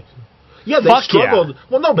 absolutely. Yeah, they struggled. Yeah.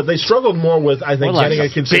 Well, no, but they struggled more with, I think, getting a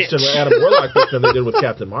consistent Adam Warlock book than they did with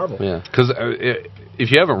Captain Marvel. Yeah, because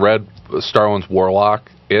if you haven't read Starlin's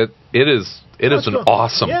Warlock, it is an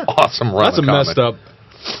awesome run. That's a messed up.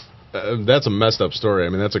 That's a messed up story. I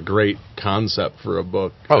mean, that's a great concept for a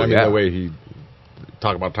book. Oh, I mean, the way he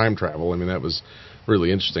talked about time travel. I mean, that was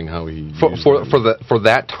really interesting how he for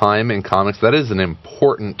that time in comics. That is an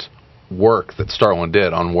important work that Starlin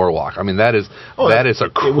did on Warlock. I mean, that is a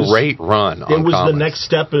great run. It was comics. The next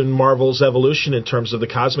step in Marvel's evolution in terms of the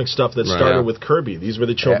cosmic stuff that started with Kirby. These were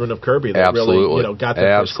the children of Kirby that really got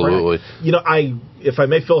their first crack. If I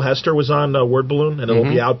may, Phil Hester was on Word Balloon, and it'll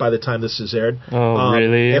be out by the time this is aired. Oh,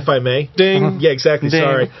 really? If I may. Ding. Yeah, exactly. Ding.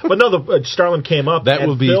 Sorry. But no, Starlin came up. That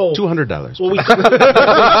will be Phil, $200. Well,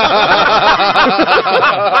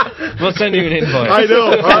 we'll send you an invoice. I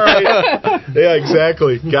know. All right. Yeah,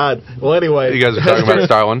 exactly. God. Well, anyway. You guys are talking about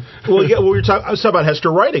Starlin? Well, yeah. I was talking about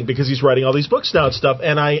Hester writing because he's writing all these books now and stuff.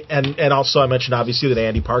 And also I mentioned obviously that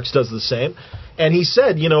Andy Parks does the same. And he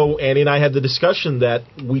said, Andy and I had the discussion that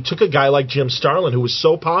we took a guy like Jim Starlin, who was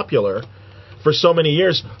so popular for so many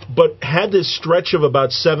years, but had this stretch of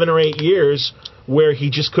about 7 or 8 years where he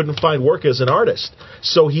just couldn't find work as an artist.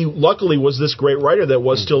 So he luckily was this great writer that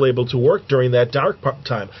was still able to work during that dark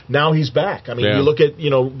time. Now he's back. I mean, you look at,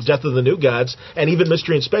 Death of the New Gods and even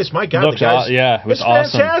Mystery in Space. My God, it was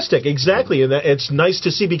awesome. Fantastic. Exactly. And it's nice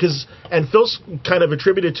to see because, and Phil's kind of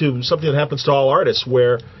attributed to something that happens to all artists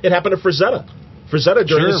where it happened to Frazetta. Frazetta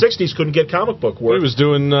during the 60s couldn't get comic book work. He was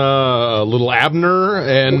doing a little Abner,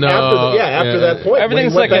 and after that point,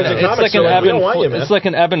 everything's like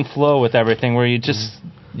an ebb and flow with everything, where you just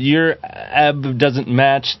your ebb doesn't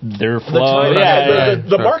match their flow.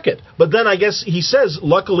 The market. But then I guess he says,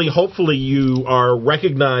 luckily, hopefully, you are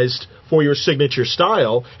recognized for your signature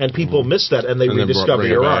style, and people miss that, and they rediscover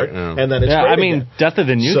your art, and then it's great again. Death of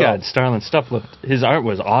the New God, Starlin stuff, his art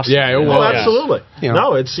was awesome. Yeah, it was. Oh, absolutely.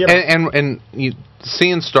 No, it's and you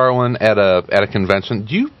seeing Starlin at a convention.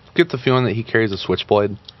 Do you get the feeling that he carries a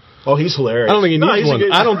switchblade? Oh, he's hilarious. I don't think he needs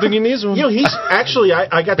one. I don't think he needs one. He's actually,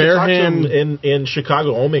 I got to talk to him in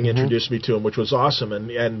Chicago. Oming introduced me to him, which was awesome,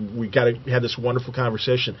 and we had this wonderful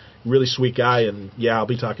conversation. Really sweet guy, and I'll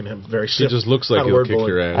be talking to him very soon. He just looks like he'll kick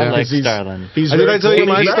your ass. I like Starlin. Did I tell you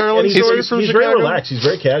my Starlin story from Chicago? He's very relaxed. He's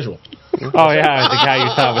very casual. Oh, yeah, the guy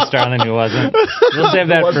you thought was Starlin who wasn't. We'll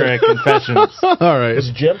save that for confessions. All right. Was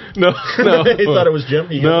it Jim? No. He thought it was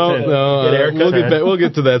Jim? We'll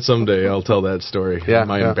get to that someday. I'll tell that story.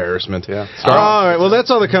 My embarrassment. Yeah. All right. Well,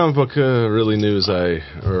 that's all the comic book really news I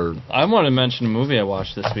want to mention a movie I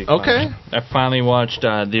watched this week. Okay. I finally watched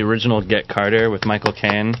the original Get Carter with Michael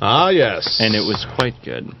Caine. Ah, yes. And it was quite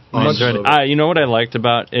good. I enjoyed it. You know what I liked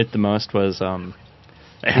about it the most was...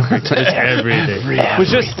 everything. It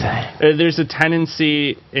was just there's a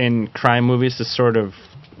tendency in crime movies to sort of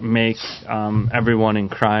make everyone in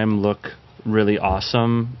crime look really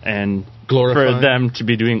awesome and glorifying. For them to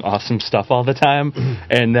be doing awesome stuff all the time,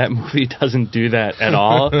 and that movie doesn't do that at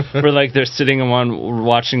all. Where they're sitting and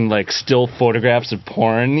watching still photographs of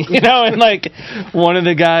porn, and one of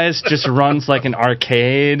the guys just runs an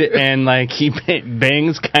arcade and he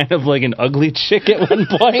bangs kind of an ugly chick at one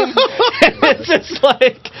point. It's just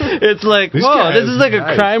whoa, this is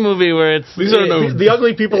a crime movie where it's the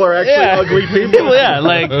ugly people are actually ugly people. The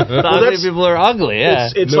ugly people are ugly. Yeah,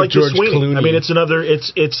 it's like George Sweeney. Clooney. I mean, it's another.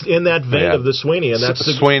 It's in that vein of the Sweeney, and that's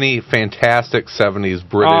Sweeney, fantastic '70s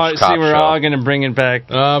British cop we're all going to bring it back.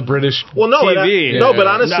 British. Well, no, TV. But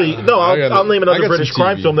honestly, I'll name another British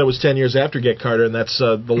crime film that was 10 years after Get Carter, and that's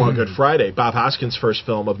The Long Good Friday, Bob Hoskins' first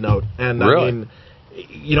film of note. And really? I mean,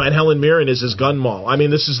 and Helen Mirren is his gun moll. I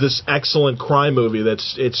mean, this is this excellent crime movie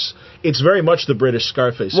it's very much the British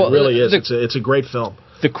Scarface. It really is. It's a great film.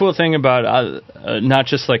 The cool thing about not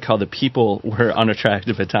just how the people were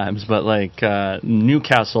unattractive at times, but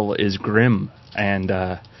Newcastle is grim, and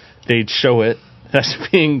they'd show it as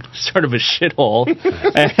being sort of a shithole,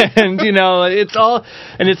 and it's all,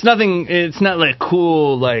 and it's nothing. It's not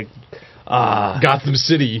cool Gotham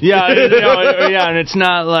City. Yeah, and it's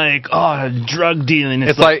not drug dealing.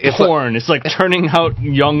 It's porn. It's turning out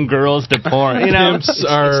young girls to porn. It's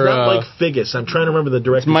not like Figgis. I'm trying to remember the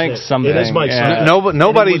director's name. Mike something. It is Mike something.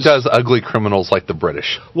 Nobody does ugly criminals like the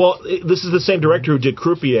British. Well, this is the same director who did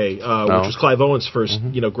Croupier, which was Clive Owen's first,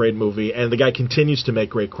 great movie, and the guy continues to make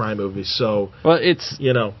great crime movies. So, it's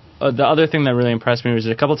the other thing that really impressed me was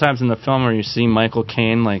a couple times in the film where you see Michael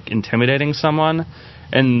Caine intimidating someone,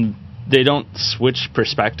 and they don't switch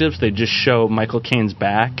perspectives. They just show Michael Caine's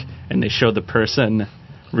back, and they show the person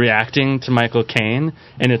reacting to Michael Caine,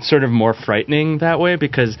 and it's sort of more frightening that way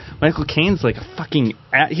because Michael Caine's like a fucking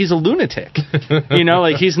he's a lunatic. You know,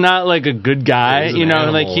 like he's not like a good guy, you know,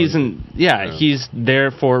 like he's he's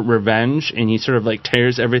there for revenge, and he sort of like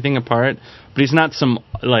tears everything apart, but he's not some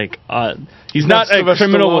like he's not a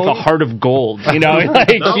criminal with a heart of gold, you know.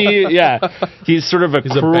 Like he's sort of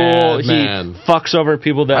he's cruel, he fucks over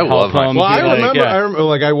people that help him. Well, I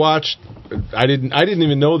remember I watched I didn't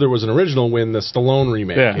even know there was an original when the Stallone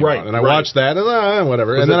remake came out. And I watched that and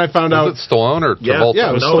whatever. And then I found out... Was it Stallone or Travolta?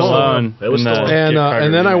 Yeah, it was Stallone. It was Stallone.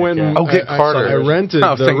 And then I went and Get Carter. I rented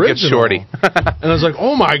the original. Get Shorty. And I was like,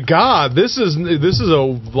 oh my God, this is a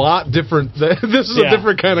lot different. This is a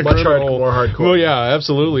different kind of criminal. More hardcore. Well, yeah,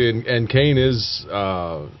 absolutely. And Caine is...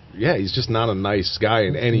 he's just not a nice guy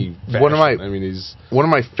in any fashion. One of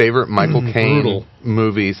my favorite Michael Caine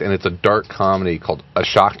movies, and it's a dark comedy called A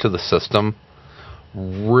Shock to the System.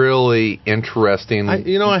 Really interesting.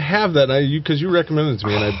 I have that because you recommended it to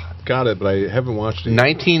me, and I got it, but I haven't watched it.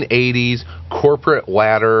 1980s corporate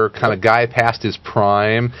ladder kind of guy past his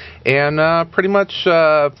prime, and pretty much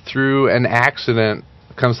through an accident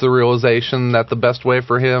comes to the realization that the best way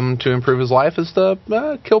for him to improve his life is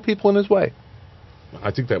to kill people in his way.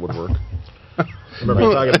 I think that would work.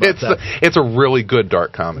 Remember talking about that. It's a really good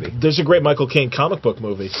dark comedy. There's a great Michael Caine comic book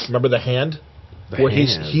movie. Remember The Hand?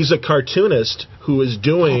 He's a cartoonist who is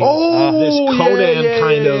doing this Conan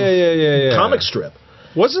kind of comic strip.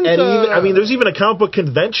 There's even a comic book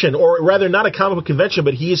convention, or rather not a comic book convention,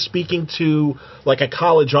 but he is speaking to like a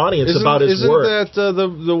college audience about his work. Isn't that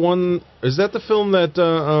the one? Is that the film that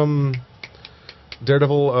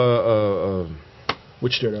Daredevil?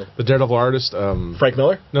 Which Daredevil? The Daredevil artist. Frank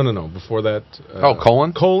Miller? No. Before that.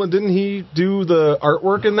 Colin? Colin, didn't he do the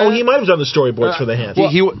artwork in that? Oh, he might have done the storyboards for The Hand.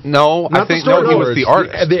 He was the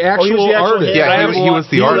artist. The actual artist. Yeah, he was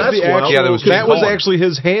the artist. That was actually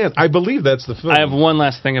his hand. I believe that's the film. I have one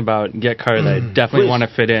last thing about Get Carter that I definitely want to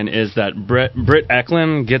fit in, is that Britt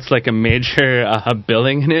Eklund gets like a major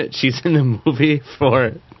billing in it. She's in the movie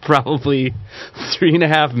for probably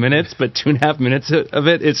 3.5 minutes, but 2.5 minutes of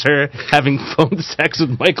it is her having phone sex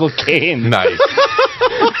with Michael Caine. Nice.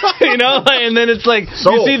 And then it's like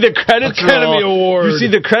you see the credits Academy Award. You see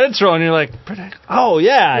the credits roll, and you're like, oh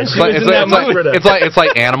yeah, it's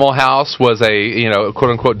like Animal House was a quote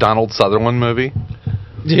unquote Donald Sutherland movie.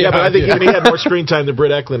 Yeah, but I think even he had more screen time than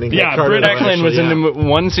Britt Eklund. Britt Eklund was in the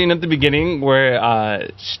one scene at the beginning where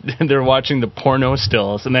they're watching the porno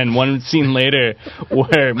stills, and then one scene later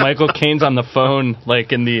where Michael Caine's on the phone,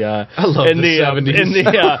 like in the I love the 70s.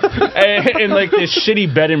 in like this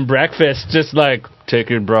shitty bed and breakfast, just like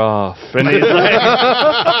take your bra off, and he's like,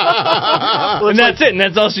 and that's it, and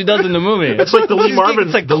that's all she does in the movie. It's like the Lee Marvin.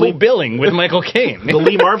 It's like co-billing with Michael Caine. The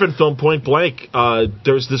Lee Marvin film Point Blank.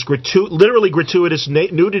 There's this literally gratuitous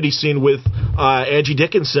nudity scene with Angie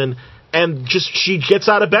Dickinson, and she gets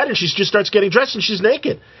out of bed and she just starts getting dressed and she's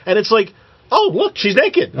naked, and it's like, oh, look, she's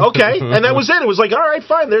naked. Okay. And that was it. It was like, all right,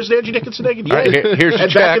 fine, there's Angie Dickinson naked. Yeah. Here's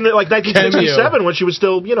your check. Back in 1967 when she was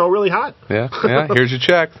still, really hot. Yeah, here's your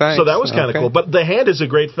check. Thanks. So that was kind of cool. But The Hand is a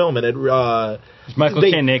great film, and it... is Michael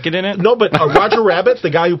Caine naked in it? No, but Roger Rabbit,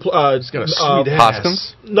 the guy who... he's got a sweet ass.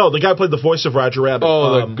 Hoskins? No, the guy who played the voice of Roger Rabbit.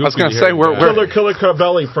 I was going to say, Killer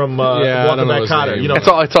Carvelli from Walking Back Kotter.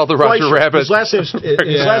 It's all the Roger Rabbit. His last name is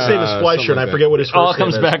Fleischer, and I forget what his first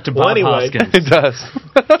name is. All comes back to Bob Hoskins. It does.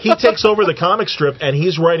 He takes over the comic strip, and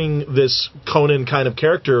he's writing this Conan kind of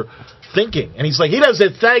character thinking. And he's like, he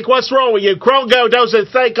doesn't think. What's wrong with you? Krongo doesn't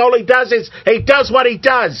think. All he does is he does what he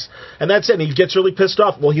does. And that's it. And he gets really pissed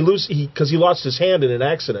off. Well, because he lost his hand in an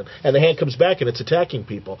accident. And the hand comes back and it's attacking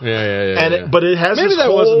people. Yeah. But it has maybe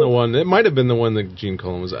that wasn't the one. It might have been the one that Gene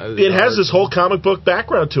Colan was. It has this whole comic book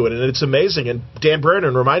background to it. And it's amazing. And Dan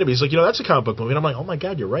Brennan reminded me. He's like, that's a comic book movie. And I'm like, oh my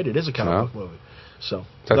God, you're right. It is a comic book movie. So,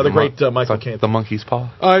 another great Michael Caine. The Monkey's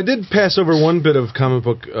Paw. I did pass over one bit of comic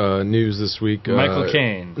book news this week. Michael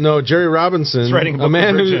Caine. No, Jerry Robinson. He's writing a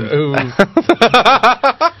man who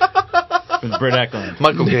with Britt Eklund.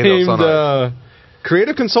 Michael Caine. Named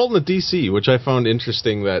creative consultant at DC, which I found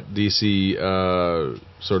interesting that DC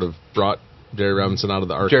sort of brought Jerry Robinson out of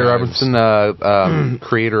the archives. Jerry Robinson,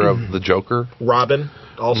 creator of the Joker. Robin,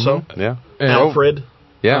 also. Mm-hmm. Yeah. Alfred.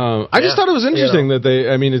 Yeah. I just thought it was interesting that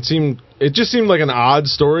it just seemed like an odd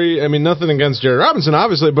story. I mean, nothing against Jerry Robinson,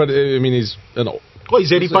 obviously, but he's an Oh,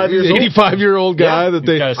 he's 85 years old. 85-year-old guy that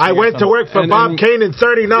they. I went to work for Bob Kane in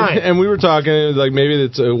 '39, and we were talking like maybe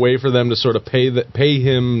it's a way for them to sort of pay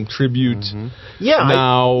him tribute. Yeah,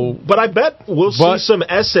 now, but I bet we'll see some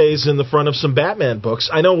essays in the front of some Batman books.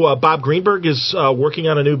 I know Bob Greenberg is working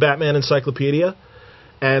on a new Batman encyclopedia.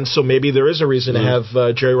 And so maybe there is a reason to have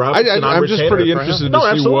Jerry Robinson on I'm just pretty interested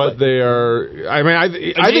to see what they are. I mean, I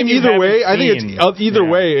think either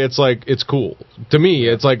way, it's like it's cool to me.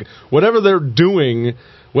 It's like whatever they're doing,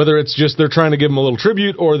 whether it's just they're trying to give him a little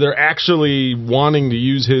tribute or they're actually wanting to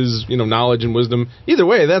use his knowledge and wisdom. Either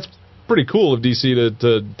way, that's pretty cool of DC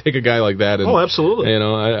to take a guy like that. And, absolutely.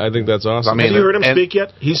 I think that's awesome. I mean, have you heard him speak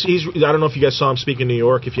yet? He's. I don't know if you guys saw him speak in New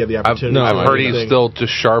York. If you had the opportunity, I've heard he's still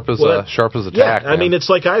just sharp as a tack. I mean, it's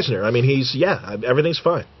like Eisner. I mean, everything's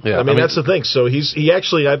fine. Yeah, I mean, that's the thing. So he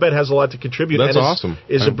actually, I bet, has a lot to contribute. That's awesome.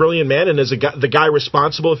 Is a brilliant man and is the guy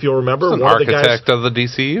responsible. If you'll remember, an architect of the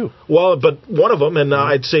DCU. Well, but one of them, and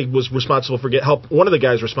I'd say was responsible for one of the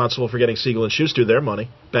guys responsible for getting Siegel and Schuster their money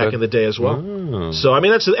back in the day as well. Oh. So I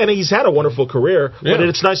mean, and he's had a wonderful career. But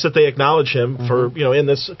it's nice that they acknowledge him for in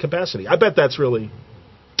this capacity. I bet that's really.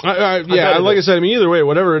 Like I said, I mean, either way,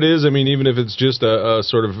 whatever it is, I mean, even if it's just a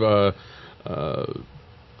sort of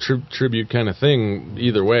tribute kind of thing,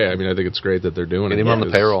 either way, I mean, I think it's great that they're doing it. Get him on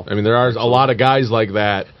the payroll. I mean, there are a lot of guys like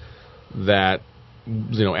that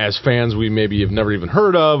as fans we maybe have never even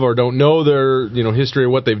heard of or don't know their history or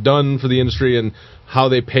what they've done for the industry and how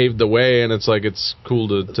they paved the way, and it's like it's cool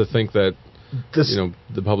to think that.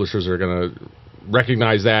 The publishers are going to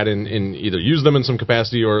recognize that and either use them in some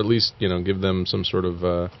capacity or at least, give them some sort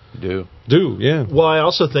of due. Yeah. Well, I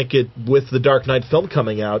also think with the Dark Knight film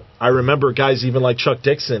coming out, I remember guys even like Chuck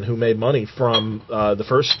Dixon who made money from the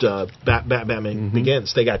first Batman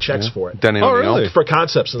Begins. They got checks for it. Really? For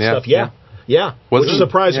concepts and stuff. Yeah. Which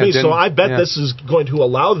surprised me. So I bet this is going to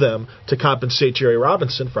allow them to compensate Jerry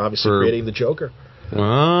Robinson for obviously creating the Joker.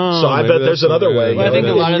 Wow, so I bet there's another way. Well, I think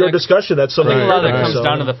a lot of your discussion. That's something. I think a lot of that comes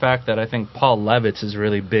down to the fact that I think Paul Levitz is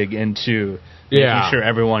really big into making sure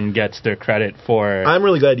everyone gets their credit for. I'm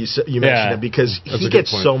really glad you mentioned it because he gets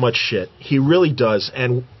so much shit. He really does,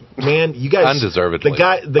 and man, you guys undeservedly. The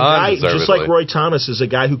guy, just like Roy Thomas, is a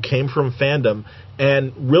guy who came from fandom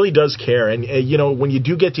and really does care. And when you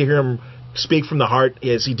do get to hear him speak from the heart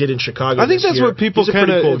as he did in Chicago. I think that's what people kind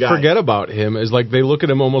of forget about him is like they look at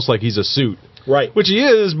him almost like he's a suit. Right. Which he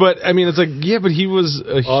is, but I mean, it's like, but he was.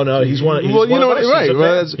 He's one.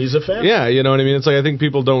 He's a fan. Yeah, you know what I mean. It's like I think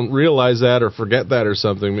people don't realize that or forget that or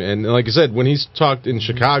something. And like I said, when he's talked in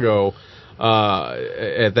Chicago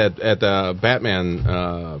at the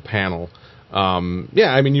Batman panel,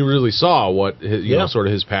 I mean, you really saw what sort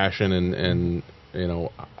of his passion and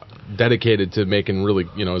dedicated to making really,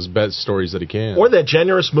 his best stories that he can. Or that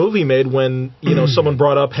generous movie he made when, someone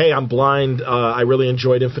brought up, hey, I'm blind, I really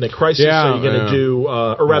enjoyed Infinite Crisis, are you going to do,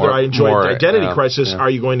 or rather, I enjoyed Identity Crisis, are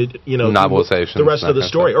you going to, novelization, the rest of the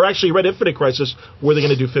story? Or actually, read Infinite Crisis, were they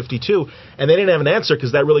going to do 52? And they didn't have an answer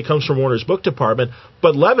because that really comes from Warner's book department.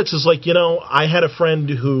 But Levitz is like, I had a friend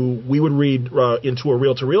who we would read into a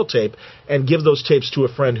reel-to-reel tape and give those tapes to a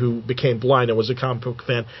friend who became blind and was a comic book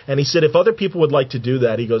fan. And he said, if other people would like to do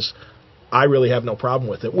that, he goes, I really have no problem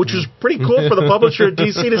with it, which is pretty cool for the publisher at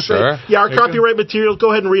DC to say, our copyright material,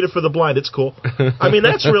 go ahead and read it for the blind. It's cool. I mean,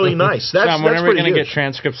 that's really nice. That's John, when are we going to get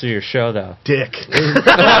transcripts of your show, though? Dick. I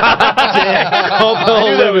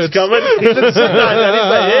knew that was coming. He's been sitting on that.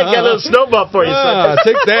 He's like, hey, got a little snowball for you.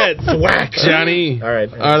 Take that. Whack, Johnny. All right.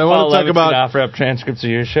 I want to talk about... offer up transcripts of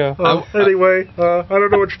your show. Anyway, I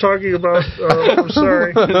don't know what you're talking about. I'm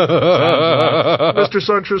sorry. Mr.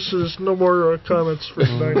 Suntress has no more comments for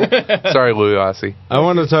tonight. Sorry, Louis Ossie. I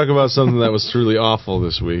want to talk about something that was truly awful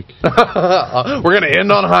this week. We're going to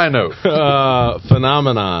end on a high note.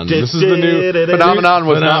 Phenomenon. This is the new... Phenomenon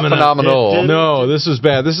was not phenomenal. No, this is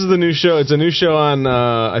bad. This is the new show. It's a new show on,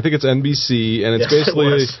 I think it's NBC, and it's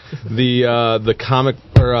basically the comic,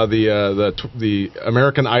 or the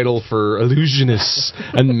American Idol for illusionists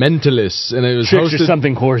and mentalists. And it was Tricks hosted... or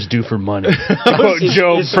something whores do for money.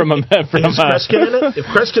 Joe from Is Kreskin in it? If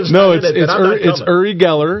Kreskin's not in it, it's Uri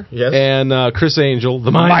Geller and Chris Angel,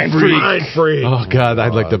 the Mind Freak. Oh, God,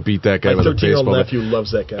 I'd like to beat that guy with a baseball. My 13-year-old nephew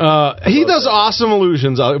loves that guy. He does awesome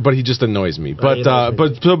illusions, but he just annoys me. But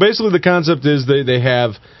so basically the concept is they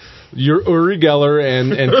have Uri Geller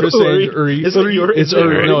and Chris Angel. It's Uri.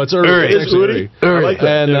 No, it's Uri. It's Uri.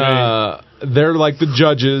 And they're like the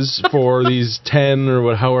judges for these 10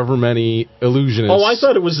 or however many illusionists. Oh, I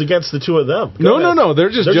thought it was against the two of them. No. They're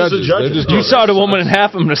just judges. You sawed a woman in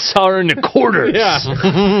half. I'm going to saw her into quarters. Yeah.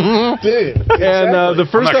 And the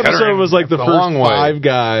first episode was like the first 5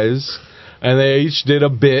 guys, and they each did a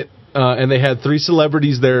bit. and they had 3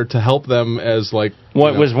 celebrities there to help them as like.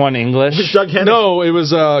 What was one English? Was Doug Henning? No, it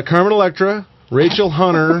was Carmen Electra, Rachel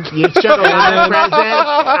Hunter,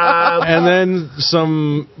 and then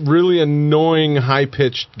some really annoying,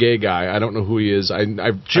 high-pitched gay guy. I don't know who he is.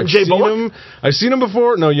 I've Jim seen Bullock? him. I've seen him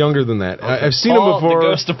before. No, younger than that. Okay. I've seen him before.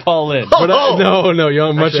 The ghost of Paul Lynde. But no,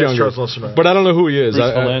 young, much Actually, younger. but But I don't know who he is.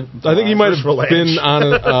 I think he might have Bruce been on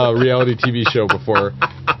a reality TV show before.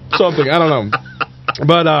 Something. I don't know.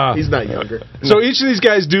 But he's not younger. So each of these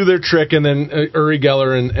guys do their trick, and then Uri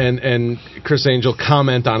Geller and Chris Angel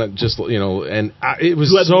comment on it. Just and it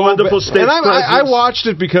was so wonderful stage and I presence. watched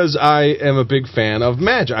it because I am a big fan of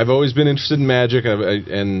magic. I've always been interested in magic,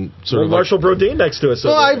 and sort of Marshall Brodeen next to us.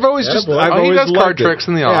 Well, I've always he does card tricks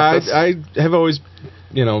in the office. I have always.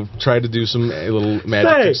 Tried to do some little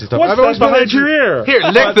magic tricks and stuff. What's that behind your ear? Here,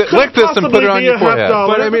 lick this and put it on your forehead.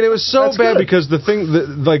 But I mean, it was so bad because the thing,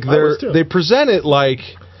 they present it like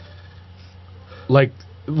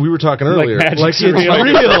we were talking earlier, like it's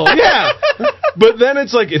real, yeah. But then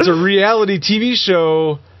it's like it's a reality TV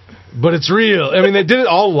show, but it's real. I mean, they did it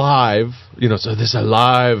all live. So this is a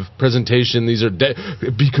live presentation. These are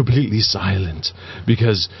be completely silent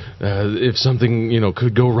because if something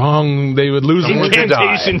could go wrong, they would lose.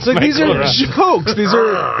 Incantations. Like these are jokes. These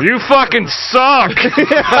are you fucking suck.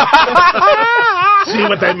 See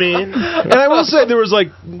what I mean? And I will say there was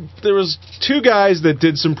 2 guys that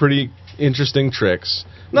did some pretty interesting tricks.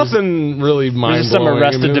 Nothing really mind-blowing. Some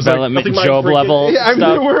Arrested Development Job level. Yeah, I mean,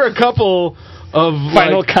 there were a couple of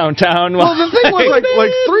Final Countdown. Well, the thing was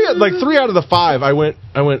like 3 out of the 5. I went.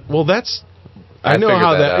 Well, that's. I know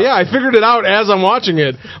how that. Yeah, I figured it out as I'm watching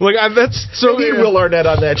it. Like that's so. We need Will Arnett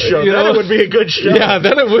on that show. Then it would be a good show. Yeah,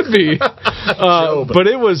 then it would be. But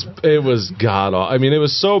it was god awful. I mean, it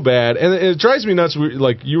was so bad, and it drives me nuts.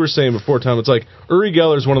 Like you were saying before, Tom. It's like Uri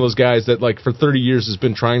Geller is one of those guys that, like, for 30 years has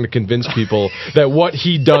been trying to convince people that what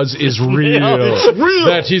he does is real. It's real.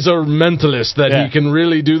 That he's a mentalist. That he can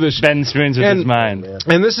really do this. Ben spoons with his mind.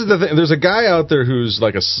 And this is the thing. There's a guy out there who's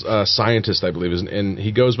like a scientist, I believe, and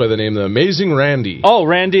he goes by the name of the Amazing Randy. Oh,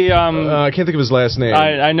 Randy. I can't think of his last name.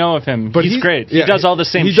 I know of him. But he's great. He does all the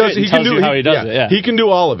same shit and tells you how he does it. Yeah. He can do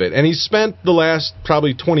all of it. And he spent the last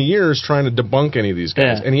probably 20 years trying to debunk any of these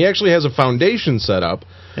guys. Yeah. And he actually has a foundation set up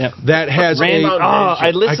that has Randy.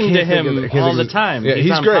 I listen to him all the time. Yeah,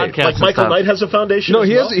 he's great. Like Michael Knight has a foundation. No,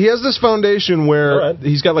 he has this foundation where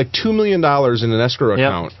he's got like $2 million in an escrow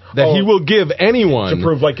account that he will give anyone to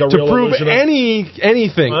prove like a real illusion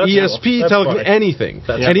anything, ESP, telecom, anything.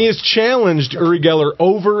 And he has challenged Uri Geller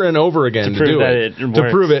over and over again to do it, to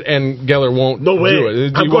prove it, and Geller won't do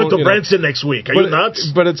it. I'm going to Branson next week. Are you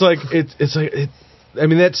nuts? But it's like I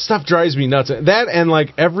mean, that stuff drives me nuts. That and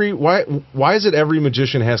like why is it every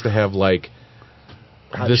magician has to have like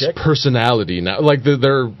this personality now, like their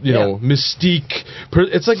mystique?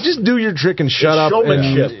 It's like, just do your trick and shut up.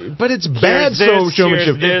 But it's bad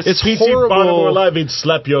showmanship. It's horrible. Baltimore Live, he'd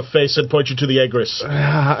slap your face and point you to the egress.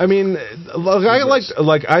 I mean,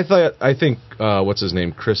 I think what's his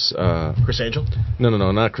name? Chris Angel?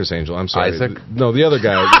 No, not Chris Angel. I'm sorry. Isaac? No, the other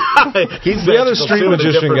guy. He's the other street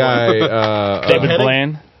magician guy. David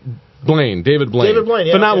Blaine. David Blaine.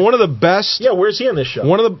 Yeah, but not one of the best. Yeah, where's he in this show?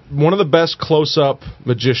 One of the best close-up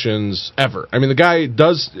magicians ever. I mean, the guy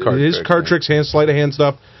does his card tricks, sleight of hand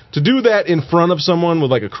stuff. To do that in front of someone with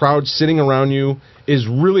like a crowd sitting around you is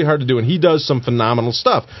really hard to do, and he does some phenomenal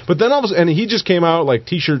stuff. But then all of a sudden, and he just came out like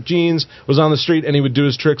t-shirt jeans, was on the street, and he would do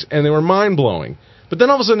his tricks, and they were mind-blowing. But then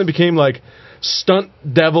all of a sudden, it became like stunt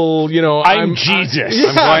devil, I'm Jesus.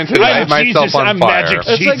 I'm going to light myself on fire. Magic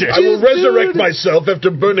Jesus. I will resurrect myself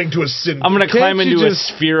after burning to a sin. I'm going to climb into a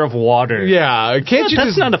sphere of water. Yeah, can't you that's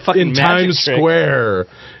just not a fucking in Times trick. Square?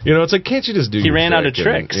 It's like, can't you just do? He ran out of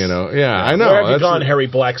tricks. Yeah, I know. Where have you gone, Harry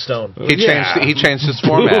Blackstone? He changed his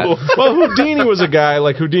format. Well, Houdini was a guy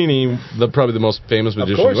like Houdini, probably the most famous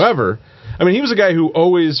magician ever. I mean, he was a guy who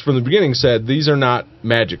always, from the beginning, said, these are not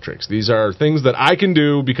magic tricks. These are things that I can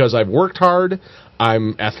do because I've worked hard,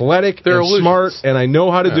 I'm athletic, and smart, and I know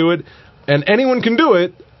how to do it, and anyone can do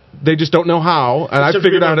it. They just don't know how, and I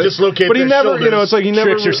figured out it. But he never, it's like he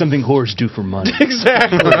never. Tricks are something whores do for money.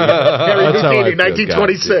 Exactly. Harry Houdini,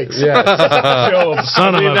 1926. Yeah. Job.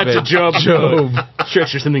 Son of a bitch. Job.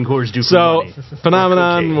 Tricks are something whores do for money. So,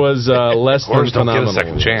 Phenomenon was less than phenomenal. Don't get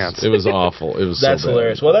a second chance. It was awful. It was That's so bad.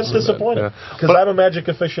 hilarious. Well, that's disappointing because I'm a magic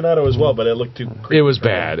aficionado as well, but it looked too. It was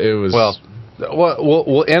bad. It was. Well,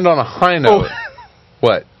 we'll end on a high note.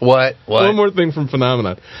 What? One more thing from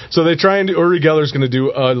Phenomenon. So they try and do, Uri Geller's going to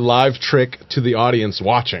do a live trick to the audience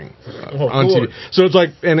watching on TV. So it's like,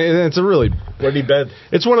 and it's a really... Where'd he bed?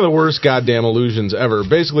 It's one of the worst goddamn illusions ever.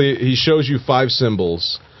 Basically, he shows you 5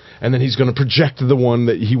 symbols, and then he's going to project the one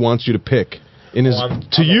that he wants you to pick in his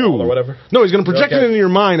to you or whatever. No, he's going to project it into your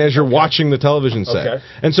mind as you're watching the television set. Okay.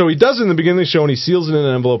 And so he does it in the beginning of the show, and he seals it in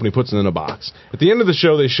an envelope and he puts it in a box. At the end of the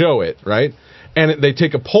show, they show it, right? And they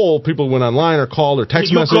take a poll. People went online or called or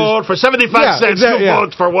text message. You called for 75 cents. Exactly, you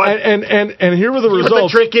vote for what? And here were the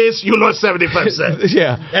results. The trick is you lost 75 cents.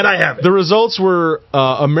 Yeah. And I have it. The results were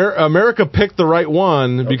America picked the right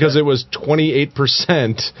one because it was 28%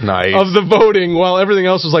 of the voting, while everything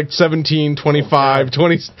else was like 17, 25,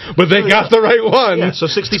 20. But they got the right one. Yeah, so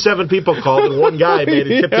 67 people called, and one guy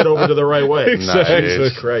tipped it over to the right way. Exactly.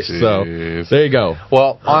 Jesus Christ. So there you go.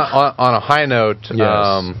 Well, on a high note,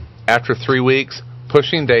 after 3 weeks,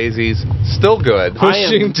 Pushing Daisies, still good.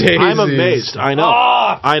 Pushing Daisies. I'm amazed. I know.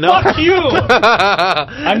 Oh, I know. Fuck you!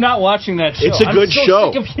 I'm not watching that show. It's a good show.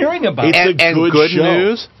 I'm so sick of hearing about it. It's a good show.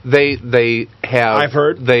 News, they have. I've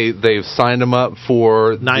heard they've signed them up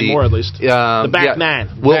for 9 more at least. The back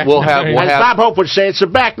 9. We'll have. As Bob Hope would say, it's a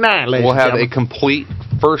back 9. We'll have a complete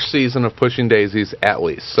first season of Pushing Daisies at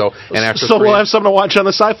least. So we'll have something to watch on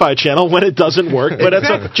the Sci-Fi Channel when it doesn't work. But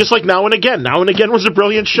it's just like Now and Again. Now and Again was a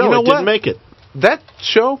brilliant show. You know it didn't make it. That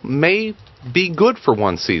show may be good for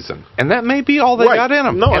one season, and that may be all they got in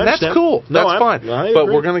them. No, and that's cool. No, that's fine. I but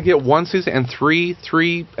agree. we're going to get one season and three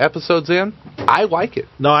episodes in. I like it.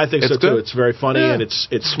 No, I think so good. too. It's very funny and it's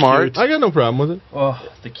smart. Cute. I got no problem with it. Oh,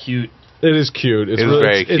 the cute. It is cute. It's really,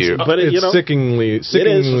 very cute. But it's sickeningly. This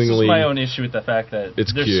is my own issue with the fact that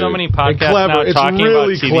there's cute. so many podcasts now talking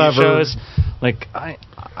really about TV clever. shows. Like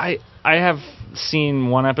I have seen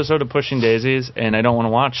one episode of Pushing Daisies, and I don't want to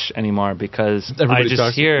watch anymore because Everybody I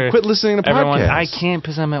just hear quit listening to everyone. podcasts. I can't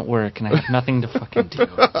because I'm at work and I have nothing to fucking do.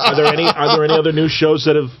 Are there any other new shows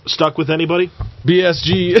that have stuck with anybody?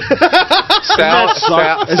 BSG. Doesn't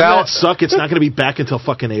that suck? It's not going to be back until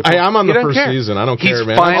fucking April. I'm on the first season. I don't care,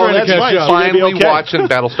 man. I'm finally okay. watching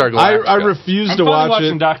Battlestar Galactica. I refuse to watch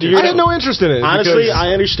it. I had no interest in it. Honestly,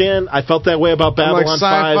 I understand. I felt that way about Babylon 5,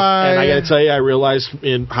 and I got to tell you, I realized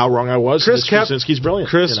in how wrong I was. Chris Krasinski's brilliant.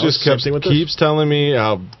 Chris just keeps telling me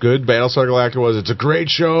how good Battlestar Galactica was. It's a great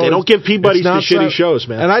show. They don't give Peabody's the shitty shows,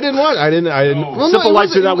 man. And I didn't watch. I didn't. Well, Simple Life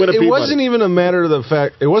did not win a Peabody. It wasn't even a matter of the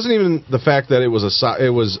fact. It wasn't even the fact that it was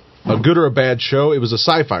a good or a bad show. It was a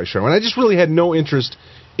sci-fi show, and I just really had no interest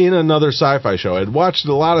in another sci-fi show. I'd watched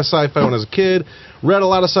a lot of sci-fi when I was a kid, read a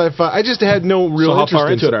lot of sci-fi. I just had no real interest. So how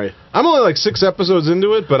far into it are you? I'm only like 6 episodes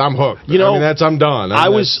into it, but I'm hooked. You know, I'm done. I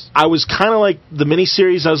was kind of like the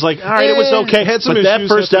miniseries. I was like, all right, it was okay. Had some but issues,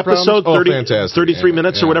 that first episode, 33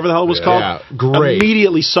 minutes or whatever the hell it was called, great.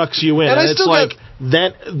 Immediately sucks you in. And it's like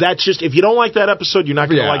that's just, if you don't like that episode, you're not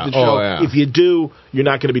going to like the show. If you do, you're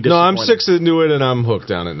not going to be disappointed. No, I'm 6 into it, and I'm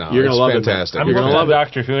hooked on it now. You're going to love fantastic. I'm going to love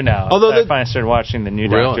Doctor Who now. Although I finally started watching the new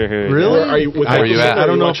Doctor Who. Really? I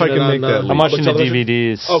don't know if I can make that. I'm watching the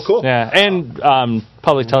DVDs. Oh, cool. Yeah, and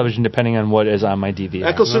public television, depending on what is on my DVD.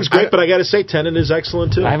 Eccleston's great, but I got to say, Tennant is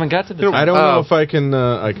excellent too. I haven't got to the. I don't know if I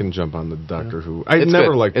can jump on the Doctor Who. I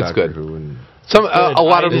never liked Doctor Who. And a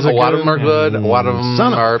lot of them are good. A lot of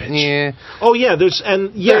them are. Yeah. Oh yeah,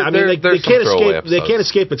 I mean they can't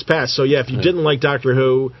escape its past. So yeah, if you didn't like Doctor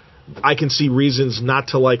Who, I can see reasons not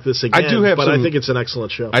to like this again. I think it's an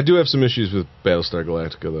excellent show. I do have some issues with Battlestar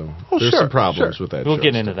Galactica, though. There's some problems with that. We'll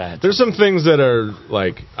get into that. There's some things that are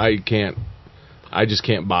like I just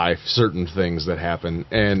can't buy certain things that happen,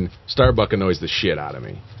 and Starbuck annoys the shit out of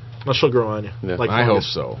me. Well, she'll grow on you. Yeah. I hope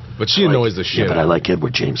so. But she annoys the shit out of me. I like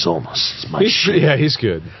Edward James Olmos. It's my shit. Yeah, he's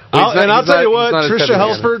good. I'll tell you what,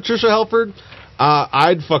 Trisha Helford,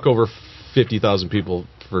 I'd fuck over 50,000 people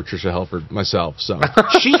for Trisha Helford myself, so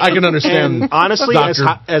I can understand. Honestly, as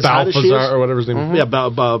hot as she is, or whatever his name is. Yeah,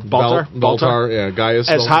 Baltar. Yeah, Gaius.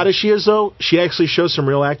 As hot as she is, though, she actually shows some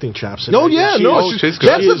real acting chops. She's good.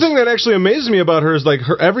 That's the thing that actually amazes me about her is like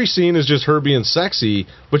every scene is just her being sexy,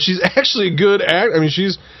 but she's actually a good actor. I mean, she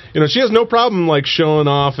has no problem like showing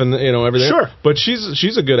off and everything. Sure, but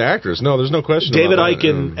she's a good actress. No, there's no question. David about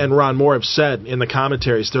Icke and Ron Moore have said in the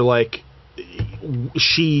commentaries, they're like,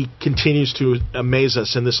 she continues to amaze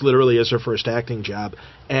us, and this literally is her first acting job.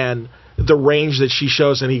 And the range that she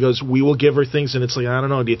shows, and he goes, we will give her things, and it's like, I don't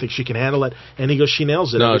know, do you think she can handle it? And he goes, she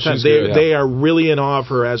nails it every time. They are really in awe of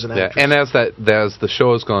her as an actress. And as the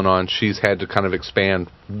show has gone on, she's had to kind of expand.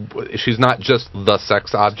 She's not just the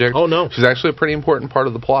sex object. Oh, no. She's actually a pretty important part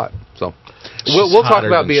of the plot. So we'll talk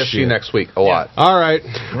about BSG next week a lot. All right.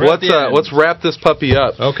 Let's wrap this puppy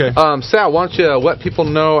up. Okay. Sal, why don't you let people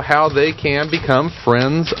know how they can become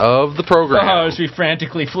friends of the program? As we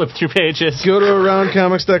frantically flip through pages. Go to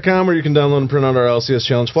AroundComics.com where you can download and print out our LCS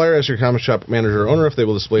Challenge flyer. Ask your comic shop manager or owner if they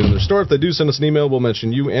will display it in their store. If they do, send us an email. We'll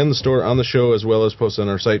mention you and the store on the show as well as post on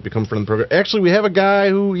our site. Become a friend of the program. Actually, we have a guy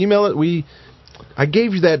who emailed it. I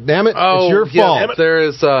gave you that, damn it. Oh, it's your fault.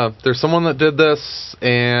 There's someone that did this,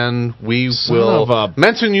 and we will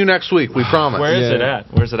mention you next week, we promise. Where's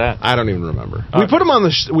it at? I don't even remember. We put him on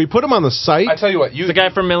the site. I tell you what, the guy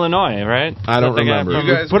from Illinois, right? I don't remember.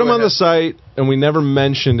 We put him on the site, and we never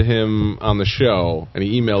mentioned him on the show, and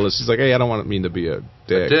he emailed us. He's like, hey, I don't mean to be a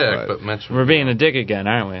dick. But mention we're being a dick again,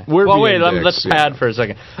 aren't we? Let's pad for a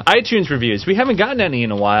second. iTunes reviews. We haven't gotten any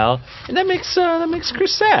in a while, and that makes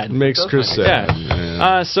Chris sad. Makes Chris sad.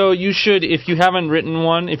 Yeah. So you should, if you haven't written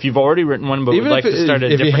one, if you've already written one, but would like to start a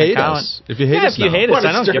different account. If you hate us, I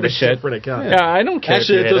don't give a shit. Yeah, I don't care.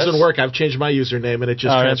 Actually, it doesn't work. I've changed my username, and it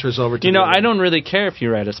just transfers over to I don't really care if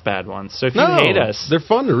you write us bad ones. So if you hate us, they're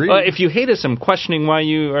fun to read. If you hate us, I'm questioning why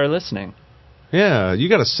you are listening. Yeah, you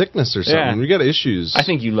got a sickness or something. Yeah. You got issues. I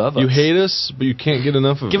think you love us. You hate us, but you can't get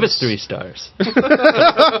enough of us. Give us 3 stars.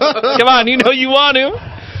 Come on, you know you want to.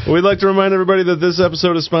 We'd like to remind everybody that this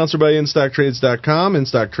episode is sponsored by InStockTrades.com.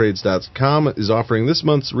 InStockTrades.com is offering this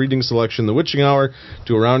month's reading selection, The Witching Hour,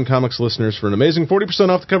 to Around Comics listeners for an amazing 40%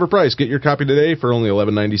 off the cover price. Get your copy today for only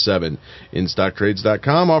 $11.97.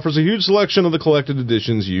 InStockTrades.com offers a huge selection of the collected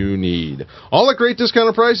editions you need. All at great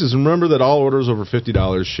discounted prices, and remember that all orders over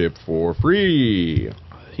 $50 ship for free.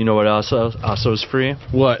 You know what also is free?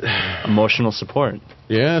 What? Emotional support.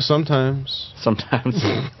 Yeah, sometimes.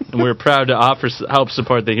 And we're proud to help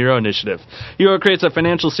support the Hero Initiative. Hero creates a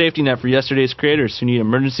financial safety net for yesterday's creators who need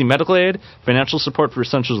emergency medical aid, financial support for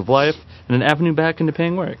essentials of life, and an avenue back into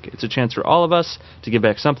paying work. It's a chance for all of us to give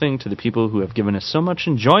back something to the people who have given us so much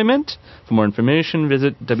enjoyment. For more information,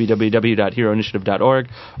 visit www.heroinitiative.org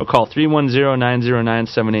or call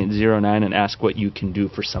 310-909-7809 and ask what you can do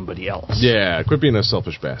for somebody else. Yeah, quit being a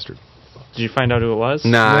selfish bastard. Did you find out who it was?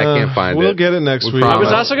 Nah, I can't find We'll get it next week. I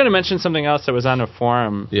was also going to mention something else that was on a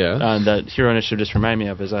forum that Hero Initiative just reminded me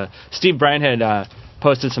of. Is Steve Bryant had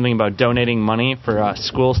posted something about donating money for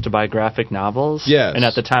schools to buy graphic novels. Yes. And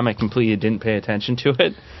at the time, I completely didn't pay attention to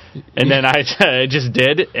it. And then I just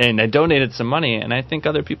did, and I donated some money, and I think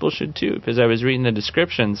other people should too, because I was reading the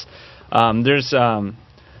descriptions. I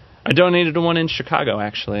donated to one in Chicago,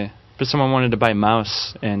 actually, but someone wanted to buy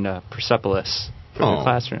Mouse and Persepolis for their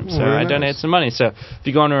classroom. So I donated some money. So if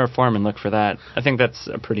you go onto our forum and look for that, I think that's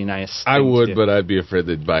a pretty nice thing. I would, but I'd be afraid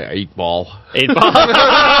they'd buy 8-ball. 8-ball?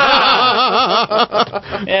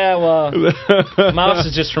 Yeah, well, Mouse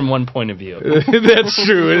is just from one point of view. That's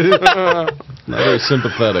true. Not very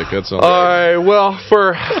sympathetic, that's all. All right, well,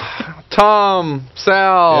 for Tom,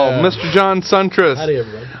 Sal, Mr. John Suntress, howdy,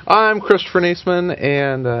 everybody. I'm Christopher Niesman,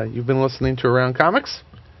 and you've been listening to Around Comics?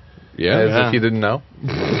 As if you didn't know.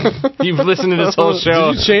 You've listened to this whole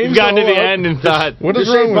show. You've gotten to the end and thought, what is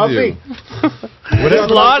wrong with you?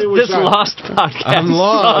 This lost podcast. I'm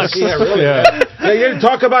lost. Yeah, really. Yeah, you didn't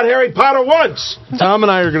talk about Harry Potter once. Tom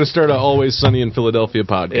and I are going to start a Always Sunny in Philadelphia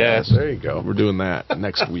podcast. Yes, there you go. We're doing that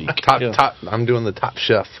next week. I'm doing the Top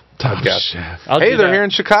Chef podcast. Hey, they're here in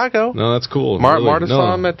Chicago. No, that's cool. Marta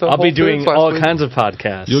saw him at the I'll Whole be doing Foods all week. kinds of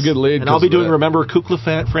podcasts. You'll get laid. And I'll be doing Remember Kukla,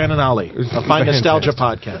 Fran, and Ollie, a fine nostalgia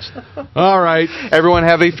podcast. All right. Everyone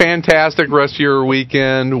have a fantastic rest of your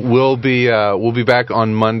weekend. We'll be back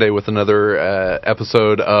on Monday with another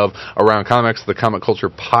episode of Around Comics, the Comic Culture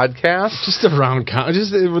Podcast. Just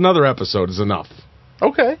another episode is enough.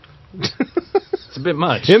 Okay. It's a bit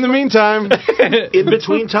much. In the meantime, in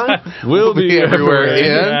between time, we'll be everywhere in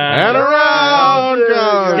and around.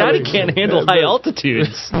 Scotty can't handle high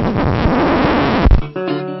altitudes.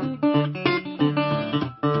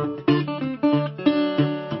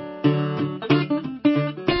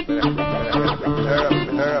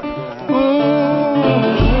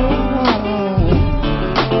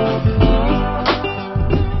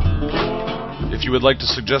 If you would like to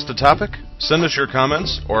suggest a topic, send us your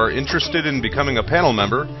comments, or are interested in becoming a panel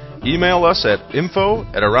member, email us at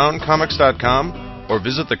info@aroundcomics.com or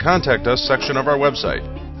visit the Contact Us section of our website.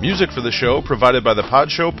 Music for the show provided by the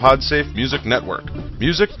Podshow Podsafe Music Network.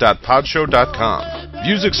 Music.podshow.com.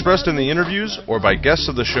 Views expressed in the interviews or by guests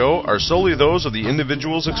of the show are solely those of the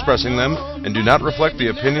individuals expressing them and do not reflect the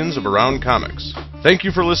opinions of Around Comics. Thank you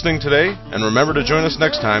for listening today, and remember to join us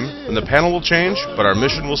next time when the panel will change, but our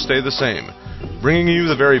mission will stay the same. Bringing you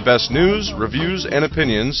the very best news, reviews, and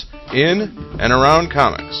opinions in and around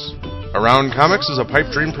comics. Around Comics is a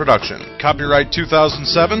Pipe Dream production. Copyright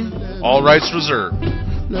 2007, All rights reserved.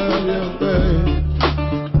 Love you, baby.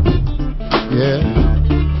 Yeah.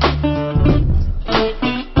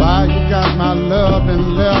 Why you got my love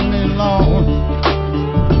and left me alone?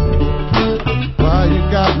 Why you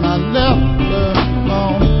got my love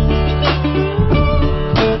alone?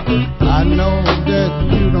 I know that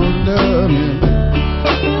you don't love me.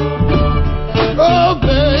 Oh,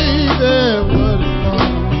 baby, what is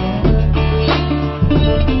going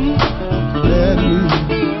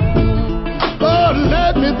on?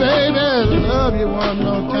 Let me, baby, love you one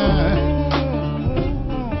more time.